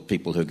world of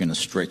people who are going to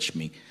stretch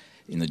me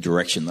in the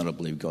direction that I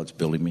believe God's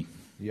building me.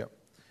 Yep.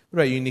 What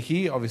about you,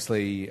 Nikki?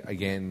 Obviously,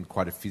 again,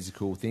 quite a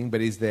physical thing,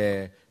 but is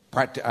there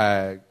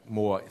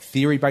more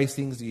theory-based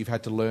things that you've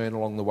had to learn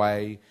along the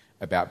way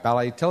about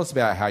ballet? Tell us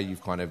about how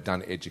you've kind of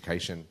done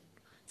education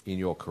in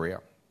your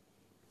career.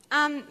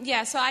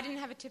 So I didn't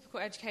have a typical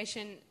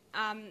education.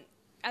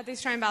 At the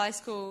Australian Ballet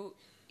School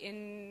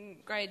in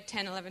grade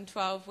 10, 11,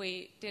 12,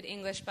 we did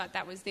English, but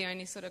that was the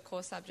only sort of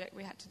core subject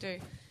we had to do.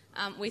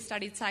 We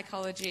studied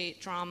psychology,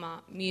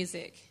 drama,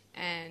 music,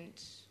 and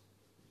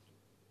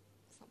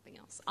something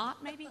else. Art,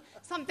 maybe?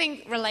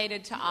 Something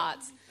related to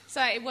arts.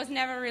 So it was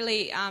never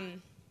really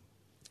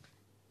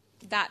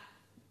that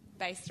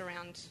based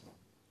around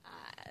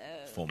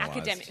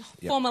academic,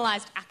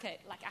 formalised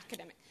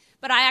academic.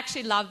 But I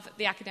actually love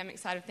the academic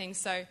side of things.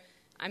 So,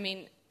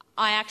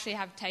 I actually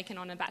have taken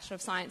on a Bachelor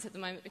of Science at the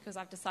moment because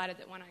I've decided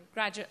that when I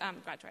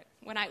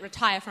when I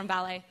retire from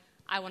ballet,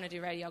 I want to do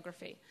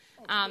radiography.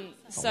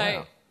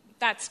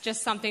 That's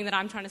just something that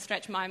I'm trying to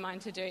stretch my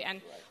mind to do.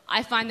 And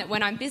I find that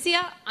when I'm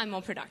busier, I'm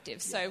more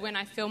productive. So when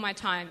I fill my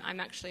time, I'm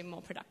actually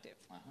more productive.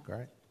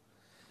 Great.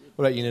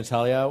 What about you,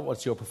 Natalia?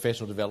 What's your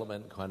professional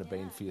development kind of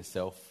been for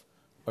yourself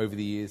over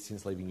the years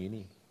since leaving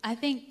uni? I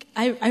think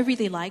I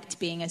really liked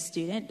being a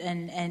student,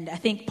 and I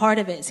think part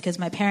of it is because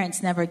my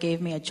parents never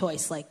gave me a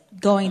choice. Like,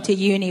 going to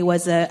uni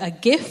was a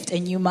gift,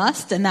 and you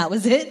must, and that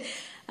was it,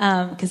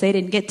 because they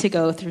didn't get to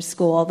go through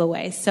school all the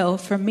way. So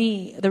for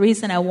me, the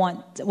reason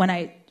when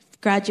I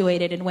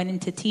graduated and went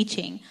into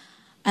teaching,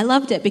 I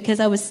loved it because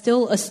I was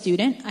still a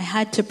student. I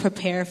had to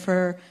prepare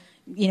for,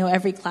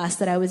 every class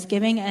that I was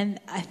giving, and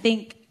I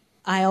think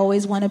I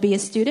always want to be a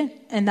student,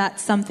 and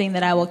that's something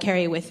that I will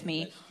carry with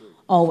me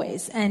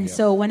always. And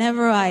so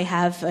whenever I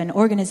have an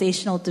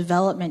organizational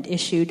development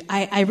issue,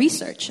 I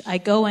research. I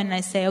go and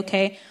I say,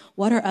 okay,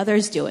 what are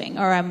others doing?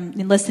 Or I'm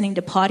listening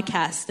to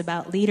podcasts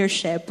about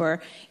leadership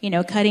or,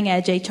 cutting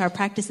edge HR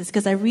practices,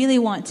 because I really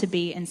want to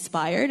be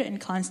inspired and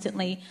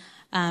constantly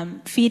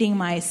feeding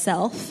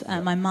myself,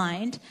 my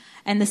mind,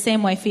 and the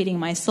same way feeding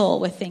my soul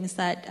with things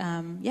that,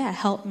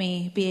 help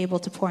me be able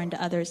to pour into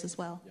others as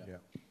well. Yeah,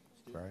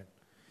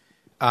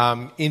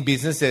 great. In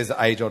business, there's an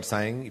age-old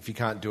saying, if you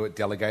can't do it,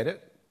 delegate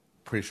it.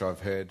 Pretty sure I've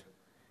heard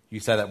you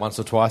say that once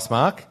or twice,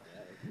 Mark.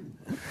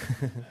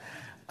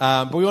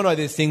 But we all know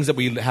there's things that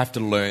we have to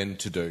learn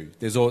to do.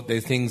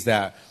 There's things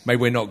that maybe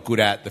we're not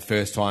good at the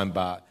first time,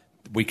 but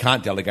we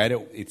can't delegate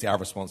it. It's our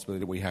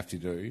responsibility that we have to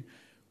do.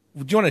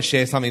 Do you want to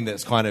share something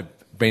that's kind of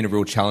been a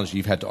real challenge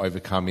you've had to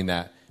overcome in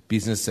that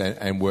business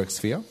and work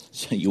sphere?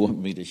 So you want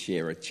me to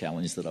share a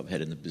challenge that I've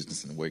had in the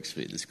business and work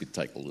sphere? This could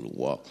take a little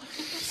while.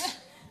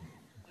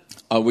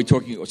 We're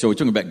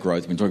talking about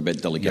growth. We're talking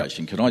about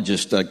delegation. Yep. Can I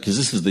just,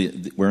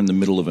 because we're in the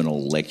middle of an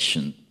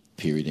election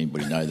period.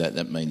 Anybody know that?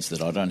 That means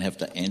that I don't have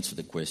to answer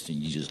the question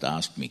you just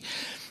asked me.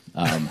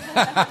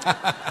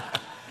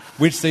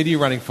 Which seat are you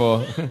running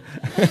for?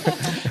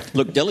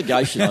 Look,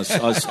 delegation. I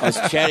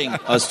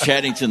was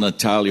chatting to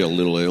Natalia a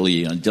little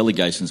earlier, and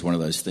delegation is one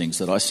of those things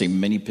that I see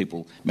many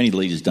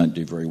leaders don't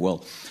do very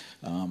well.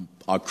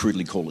 I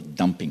crudely call it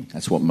dumping.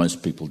 That's what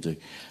most people do.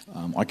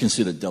 I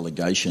consider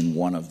delegation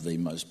one of the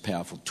most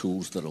powerful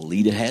tools that a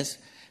leader has,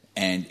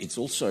 and it's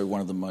also one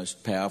of the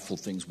most powerful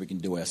things we can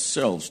do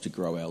ourselves to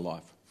grow our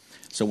life.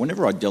 So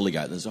whenever I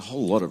delegate, there's a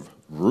whole lot of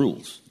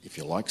rules, if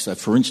you like. So,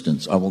 for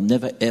instance, I will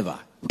never, ever,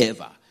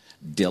 ever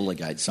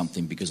delegate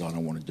something because I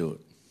don't want to do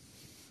it.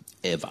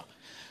 Ever.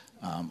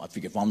 I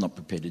figure if I'm not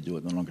prepared to do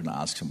it, then I'm going to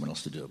ask someone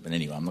else to do it. But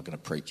anyway, I'm not going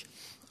to preach.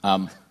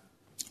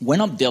 When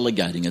I'm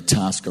delegating a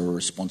task or a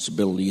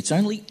responsibility, it's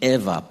only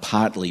ever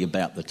partly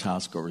about the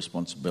task or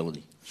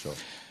responsibility. Sure.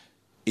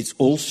 It's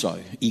also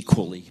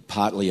equally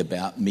partly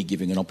about me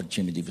giving an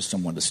opportunity for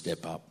someone to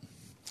step up.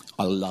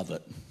 I love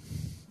it.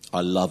 I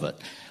love it.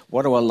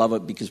 Why do I love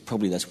it? Because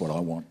probably that's what I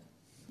want.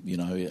 You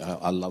know,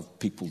 I love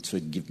people to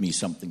give me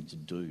something to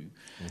do,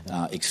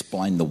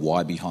 explain the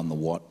why behind the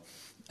what,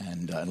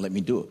 and let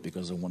me do it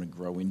because I want to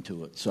grow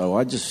into it. So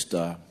I just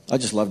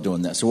love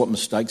doing that. So what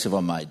mistakes have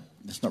I made?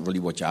 That's not really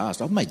what you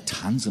asked. I've made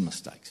tons of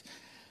mistakes.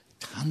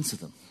 Tons of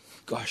them.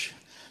 Gosh,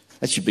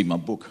 that should be my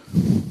book.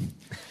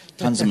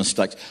 Tons of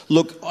mistakes.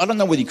 Look, I don't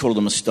know whether you call it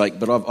a mistake,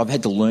 but I've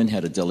had to learn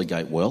how to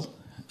delegate well.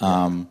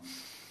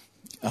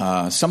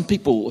 Some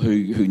people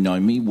who know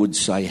me would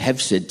say,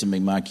 have said to me,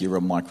 Mark, you're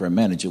a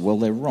micromanager. Well,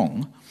 they're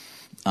wrong.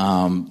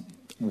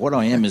 What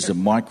I am is a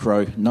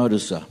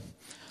micro-noticer.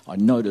 I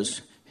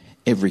notice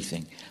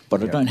everything,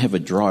 but I don't have a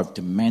drive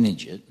to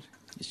manage it.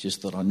 It's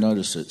just that I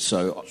notice it.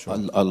 So sure.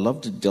 I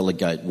love to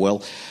delegate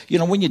well. You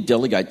know, when you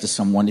delegate to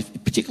someone,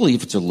 particularly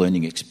if it's a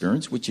learning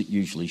experience, which it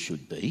usually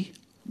should be,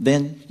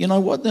 then you know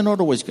what? They're not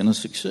always going to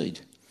succeed.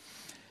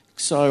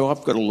 So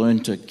I've got to learn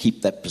to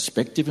keep that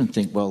perspective and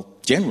think, well,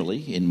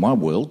 generally, in my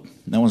world,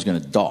 no one's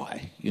going to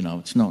die. You know,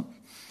 it's not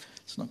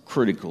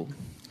critical.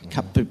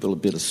 Cut people a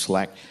bit of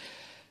slack.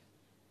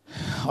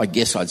 I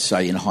guess I'd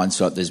say in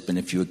hindsight there's been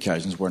a few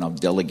occasions when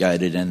I've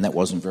delegated and that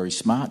wasn't very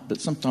smart,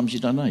 but sometimes you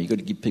don't know. You've got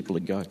to give people a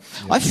go. Yeah.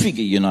 I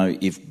figure, you know,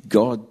 if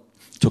God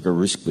took a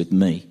risk with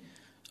me,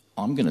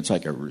 I'm going to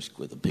take a risk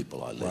with the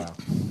people I lead. Wow.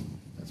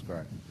 That's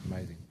great.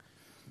 Amazing.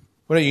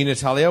 What about you,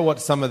 Natalia?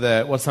 What's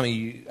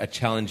a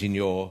challenge in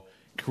your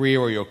career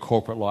or your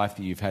corporate life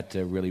that you've had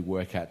to really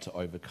work at to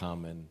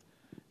overcome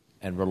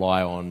and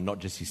rely on not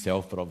just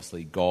yourself, but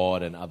obviously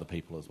God and other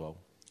people as well?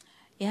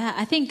 Yeah,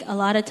 I think a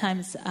lot of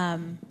times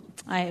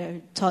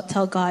I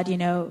tell God, you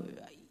know,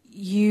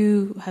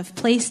 you have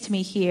placed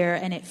me here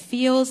and it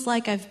feels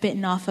like I've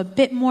bitten off a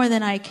bit more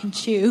than I can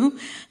chew.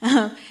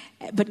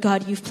 But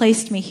God, you've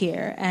placed me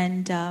here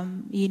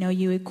and, you know,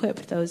 you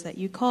equip those that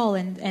you call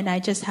and I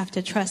just have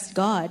to trust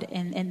God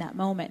in that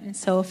moment. And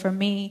so for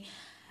me,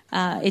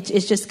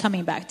 it's just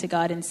coming back to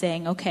God and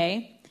saying,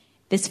 okay,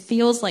 this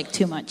feels like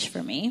too much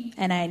for me.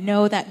 And I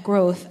know that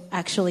growth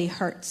actually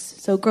hurts.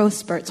 So growth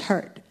spurts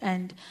hurt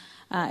and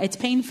it's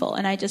painful.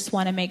 And I just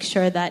want to make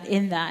sure that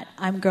in that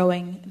I'm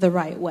growing the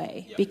right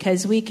way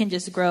because we can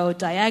just grow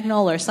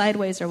diagonal or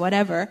sideways or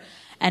whatever.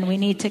 And we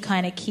need to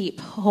kind of keep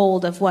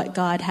hold of what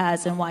God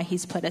has and why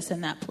he's put us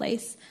in that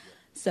place.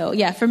 So,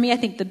 yeah, for me, I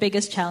think the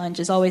biggest challenge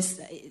is always,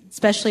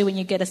 especially when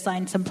you get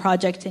assigned some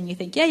project and you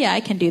think, yeah,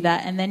 I can do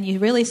that. And then you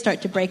really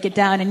start to break it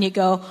down and you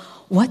go,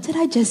 what did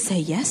I just say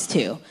yes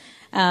to?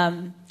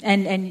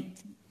 And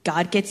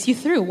God gets you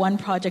through one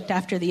project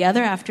after the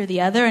other.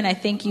 And I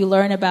think you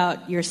learn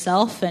about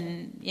yourself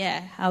and,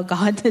 how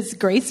God is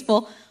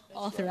graceful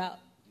all throughout.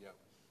 Yep.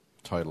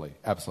 Totally.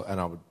 Absolutely.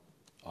 And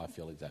I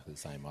feel exactly the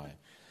same way.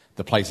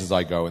 The places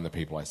I go and the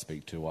people I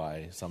speak to,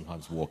 I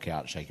sometimes walk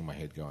out shaking my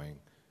head going,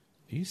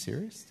 are you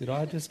serious? Did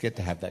I just get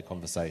to have that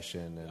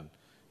conversation? And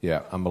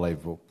yeah,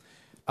 unbelievable.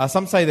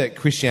 Some say that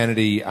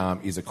Christianity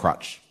is a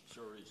crutch.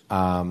 Sure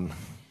is.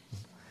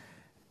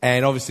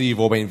 And obviously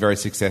you've all been very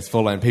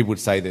successful and people would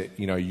say that,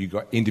 you know,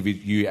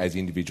 you as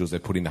individuals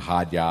have put in the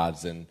hard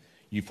yards and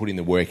you put in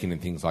the work in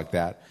and things like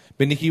that.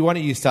 But Nikki, why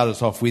don't you start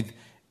us off with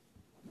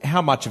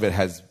how much of it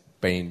has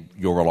been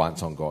your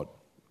reliance on God?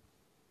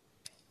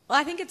 Well,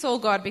 I think it's all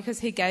God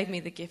because he gave me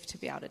the gift to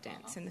be able to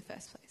dance in the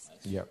first place.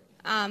 Yep.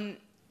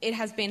 It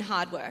has been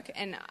hard work,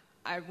 and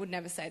I would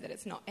never say that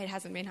it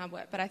hasn't been hard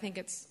work, but I think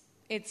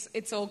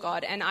it's all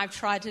God. And I've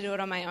tried to do it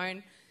on my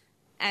own,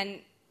 and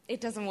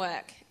it doesn't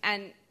work.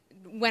 And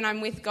when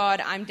I'm with God,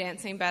 I'm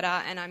dancing better,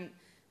 and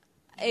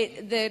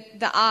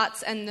the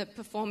arts and the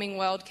performing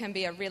world can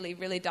be a really,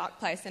 really dark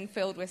place and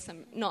filled with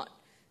some not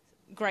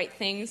great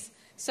things.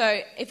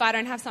 So if I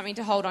don't have something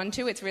to hold on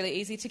to, it's really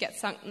easy to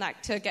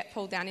get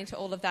pulled down into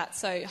all of that.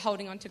 So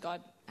holding on to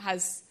God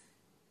has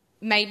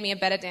made me a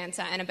better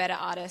dancer and a better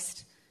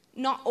artist.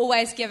 Not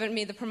always given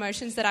me the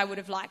promotions that I would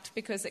have liked,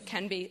 because it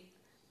can be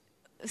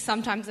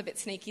sometimes a bit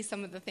sneaky,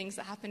 some of the things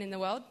that happen in the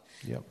world.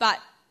 Yep. But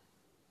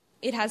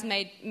it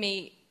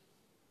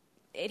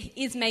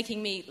is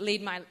making me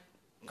lead my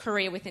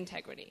career with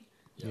integrity.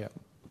 Yeah.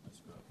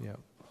 Yeah.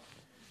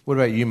 What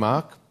about you,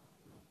 Mark?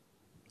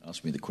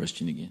 Ask me the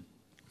question again.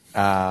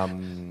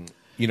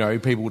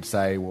 People would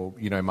say, well,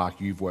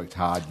 Mark, you've worked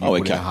hard. You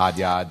put in hard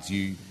yards.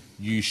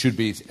 You should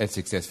be as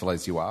successful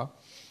as you are.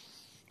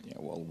 Yeah,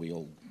 well,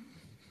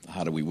 the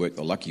harder we work,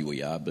 the luckier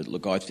we are. But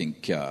look, I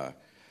think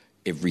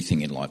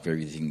everything in life,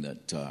 everything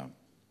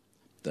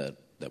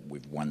that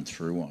we've won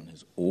through on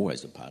is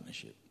always a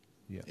partnership.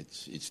 Yeah.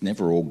 It's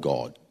never all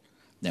God.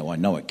 Now, I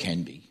know it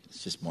can be.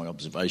 It's just my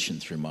observation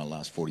through my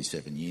last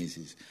 47 years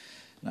is,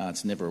 no,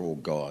 it's never all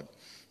God,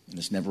 and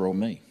it's never all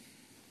me.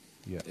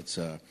 Yeah. It's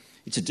a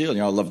deal.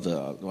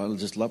 I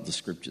just love the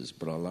scriptures,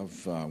 but I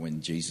love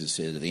when Jesus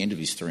said at the end of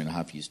his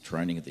 3.5 years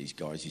training of these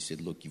guys, he said,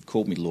 look, you've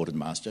called me Lord and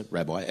Master,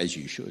 Rabbi, as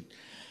you should,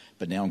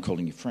 but now I'm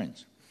calling you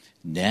friends.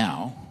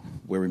 Now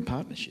we're in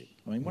partnership.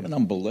 I mean, what an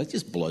unbelievable, that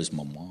just blows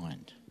my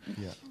mind.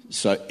 Yeah.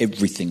 So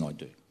everything I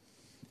do,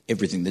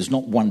 everything, there's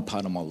not one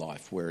part of my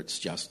life where it's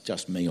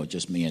just me or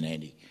just me and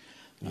Andy.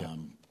 Yeah.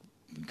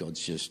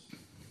 God's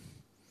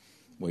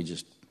we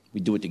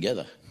do it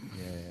together.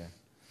 Yeah.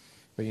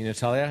 But you,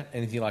 Natalia,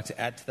 anything you'd like to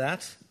add to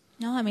that?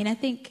 No, I mean, I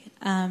think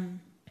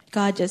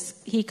God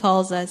he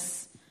calls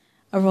us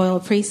a royal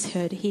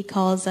priesthood. He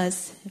calls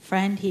us a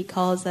friend. He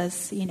calls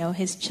us,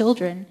 his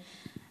children.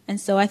 And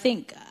so I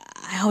think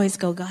I always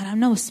go, God, I'm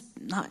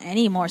not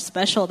any more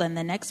special than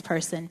the next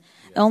person.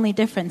 Yeah. The only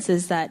difference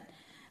is that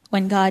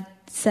when God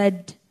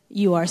said,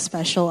 you are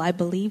special, I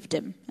believed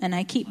him. And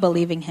I keep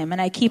believing him.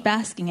 And I keep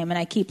asking him. And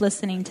I keep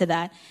listening to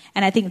that.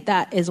 And I think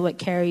that is what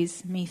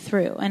carries me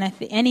through. And I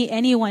think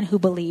anyone who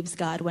believes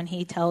God when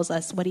he tells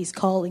us what he's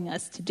calling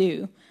us to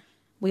do,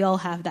 we all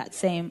have that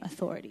same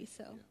authority.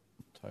 So,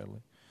 yeah,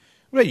 totally.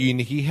 What about you,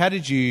 Nikki? How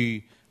did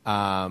you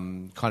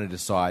kind of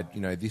decide,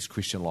 this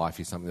Christian life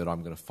is something that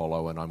I'm going to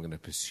follow and I'm going to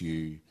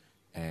pursue,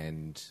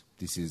 and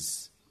this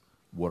is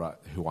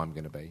who I'm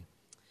going to be?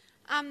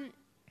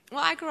 Well,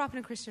 I grew up in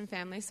a Christian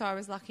family, so I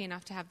was lucky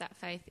enough to have that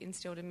faith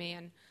instilled in me,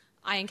 and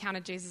I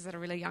encountered Jesus at a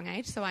really young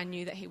age, so I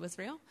knew that he was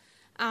real.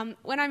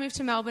 When I moved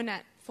to Melbourne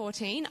at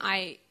 14,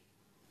 I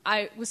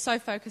was so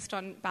focused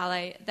on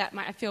ballet that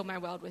I filled my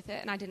world with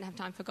it, and I didn't have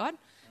time for God,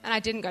 and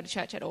I didn't go to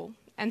church at all.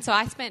 And so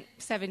I spent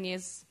 7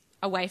 years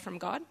away from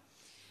God.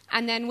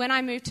 And then when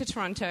I moved to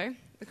Toronto,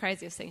 the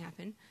craziest thing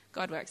happened.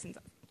 God works in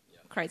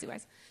crazy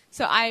ways.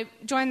 So I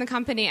joined the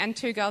company, and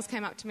 2 girls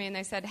came up to me and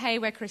they said, hey,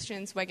 we're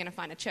Christians, we're going to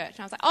find a church. And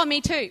I was like, oh,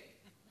 me too.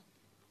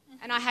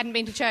 And I hadn't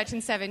been to church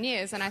in 7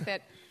 years. And I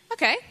thought,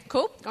 okay,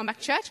 cool, going back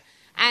to church.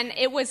 And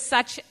it was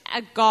such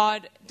a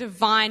God,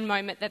 divine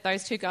moment that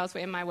those 2 girls were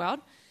in my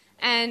world.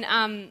 And,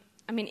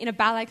 in a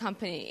ballet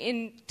company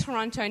in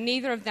Toronto,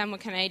 neither of them were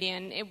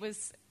Canadian. It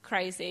was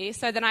crazy.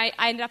 So then I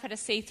ended up at a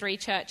C3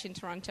 church in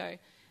Toronto.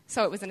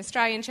 So it was an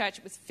Australian church.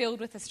 It was filled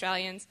with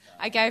Australians.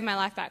 I gave my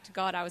life back to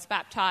God. I was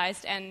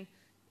baptised, and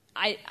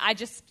that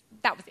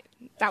was it.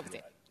 That was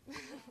it.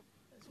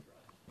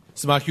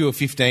 So, Mark, you were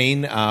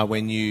 15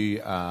 when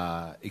you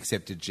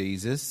accepted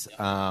Jesus.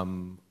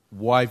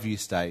 Why have you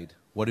stayed?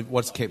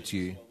 What's kept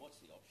you?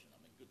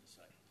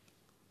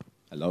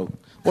 Hello?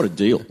 What a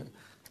deal.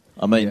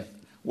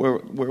 Where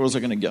was I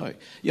going to go?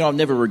 I've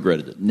never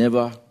regretted it.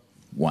 Never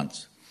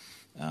once.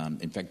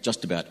 In fact,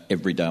 just about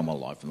every day of my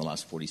life in the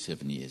last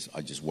 47 years,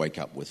 I just wake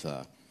up with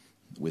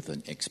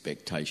an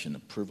expectation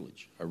of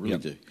privilege. I really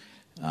do.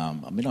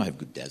 I have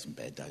good days and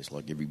bad days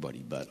like everybody,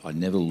 but I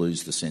never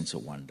lose the sense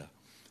of wonder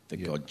that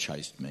God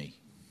chased me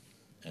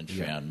and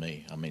found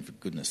me. For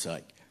goodness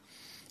sake.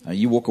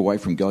 You walk away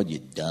from God,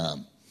 you're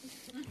dumb.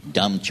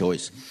 Dumb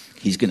choice.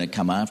 He's going to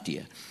come after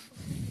you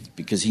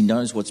because he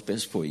knows what's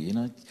best for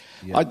you,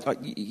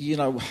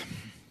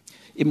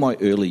 in my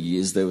early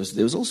years, there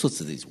was all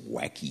sorts of these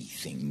wacky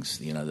things,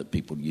 that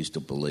people used to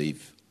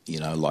believe,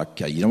 like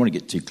you don't want to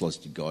get too close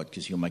to God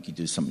because he'll make you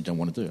do something you don't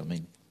want to do.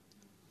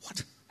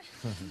 What?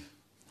 How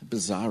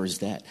bizarre is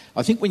that?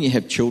 I think when you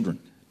have children,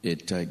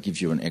 it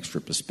gives you an extra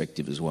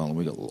perspective as well, and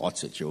we've got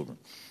lots of children.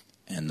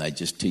 And they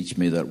just teach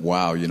me that,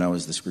 wow,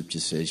 as the scripture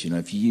says,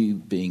 if you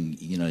being,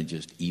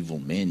 just evil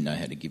men know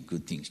how to give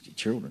good things to your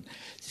children,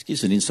 this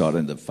gives an insight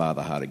into the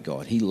father heart of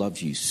God. He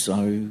loves you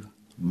so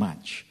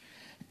much.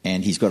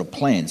 And he's got a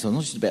plan. So it's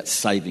not just about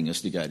saving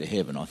us to go to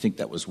heaven. I think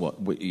that was what,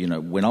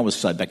 when I was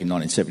saved back in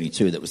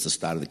 1972, that was the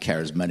start of the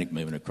charismatic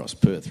movement across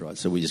Perth, right?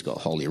 So we just got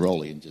holy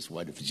roly and just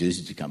waited for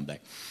Jesus to come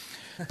back.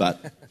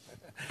 But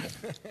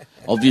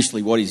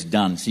obviously what he's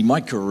done, see,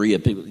 my career,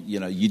 people,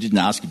 you didn't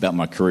ask about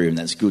my career, and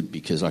that's good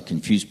because I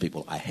confuse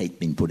people. I hate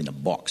being put in a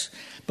box.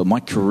 But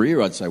my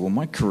career, I'd say,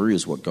 my career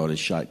is what God has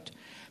shaped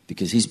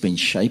because he's been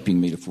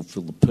shaping me to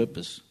fulfill the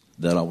purpose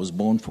that I was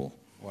born for.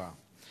 Wow.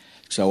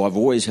 So I've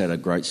always had a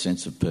great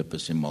sense of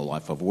purpose in my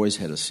life. I've always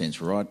had a sense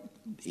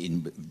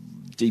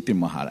deep in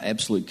my heart,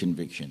 absolute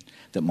conviction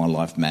that my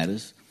life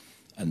matters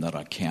and that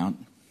I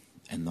count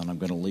and that I'm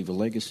going to leave a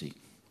legacy.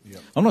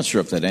 Yep. I'm not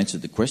sure if that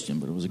answered the question,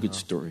 but it was a good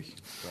story.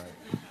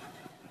 Great.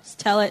 Just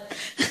tell it.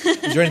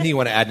 Is there anything you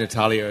want to add,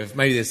 Natalia? If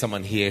maybe there's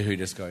someone here who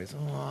just goes,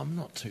 I'm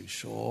not too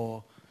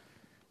sure.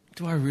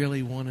 Do I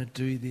really want to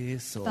do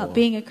this? Or... About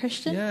being a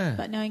Christian? Yeah.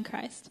 About knowing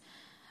Christ?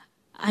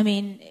 I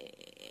mean,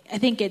 I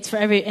think it's for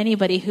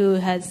anybody who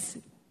has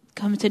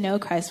come to know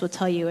Christ will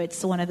tell you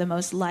it's one of the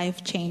most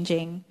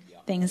life-changing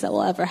things that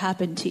will ever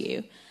happen to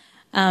you.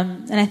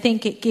 And I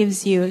think it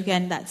gives you,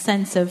 again, that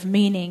sense of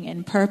meaning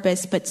and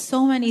purpose, but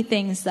so many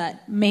things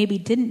that maybe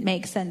didn't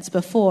make sense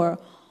before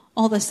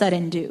all of a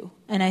sudden do.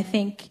 And I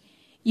think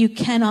you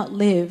cannot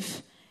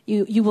live,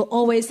 you will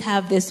always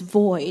have this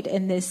void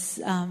and this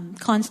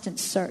constant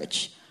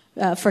search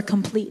for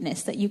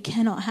completeness that you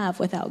cannot have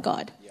without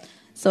God.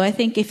 So I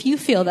think if you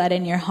feel that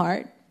in your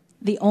heart,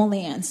 the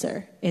only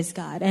answer is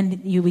God,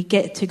 and we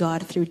get to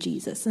God through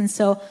Jesus. And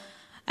so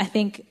I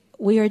think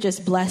we are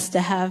just blessed to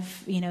have,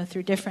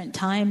 through different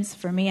times.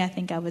 For me, I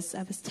think I was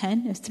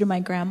 10. It was through my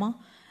grandma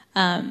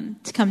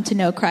to come to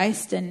know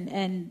Christ,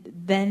 and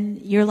then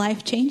your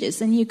life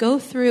changes. And you go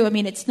through,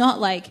 it's not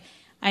like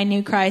I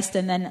knew Christ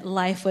and then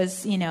life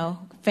was,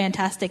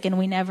 fantastic, and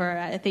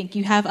I think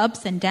you have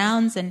ups and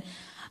downs, and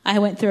I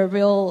went through a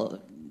real...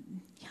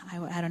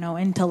 I don't know,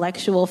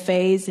 intellectual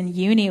phase in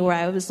uni where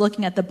I was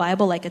looking at the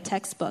Bible like a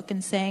textbook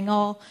and saying,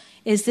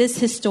 is this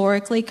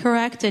historically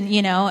correct? And,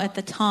 at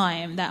the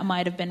time that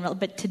might have been real,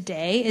 but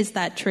today, is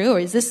that true? Or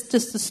is this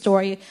just a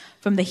story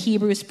from the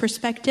Hebrews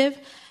perspective?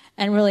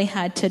 And really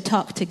had to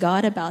talk to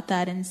God about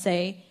that and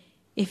say,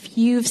 if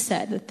you've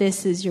said that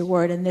this is your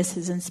word and this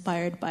is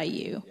inspired by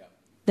you,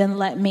 then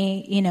let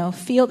me,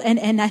 feel.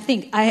 And I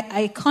think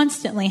I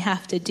constantly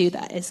have to do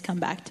that, is come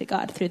back to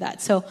God through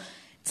that. So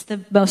it's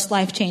the most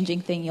life-changing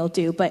thing you'll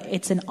do, but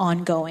it's an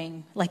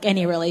ongoing, like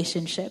any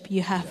relationship.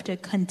 You have to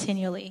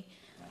continually,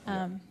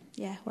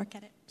 work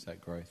at it. It's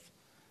that growth.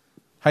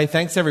 Hey,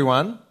 thanks,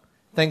 everyone.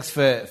 Thanks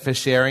for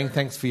sharing.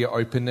 Thanks for your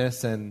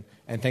openness, and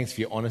thanks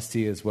for your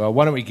honesty as well.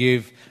 Why don't we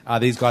give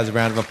these guys a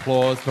round of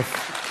applause.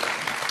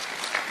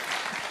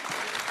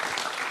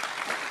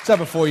 So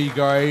before you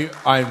go,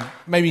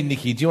 maybe,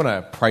 Nikki, do you want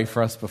to pray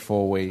for us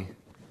before we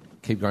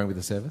keep going with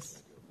the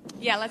service?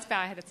 Yeah, let's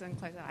bow our heads and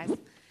close our eyes.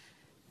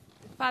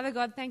 Father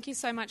God, thank you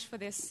so much for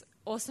this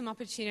awesome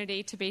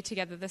opportunity to be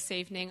together this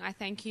evening. I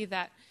thank you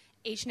that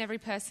each and every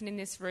person in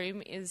this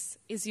room is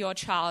your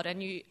child,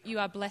 and you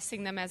are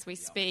blessing them as we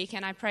speak.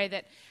 And I pray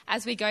that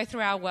as we go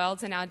through our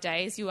worlds and our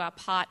days, you are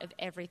part of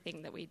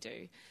everything that we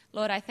do.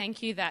 Lord, I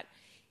thank you that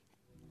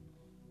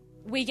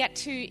we get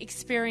to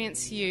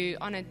experience you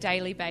on a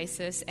daily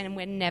basis, and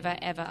we're never,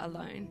 ever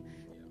alone.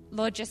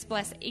 Lord, just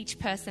bless each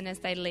person as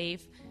they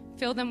leave.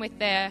 Fill them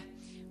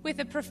with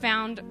a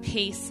profound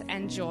peace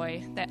and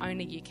joy that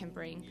only you can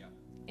bring.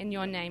 In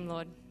your name,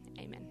 Lord,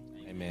 amen.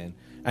 Amen.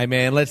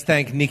 Amen. Let's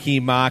thank Nikki,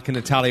 Mark and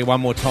Natalia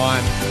one more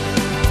time.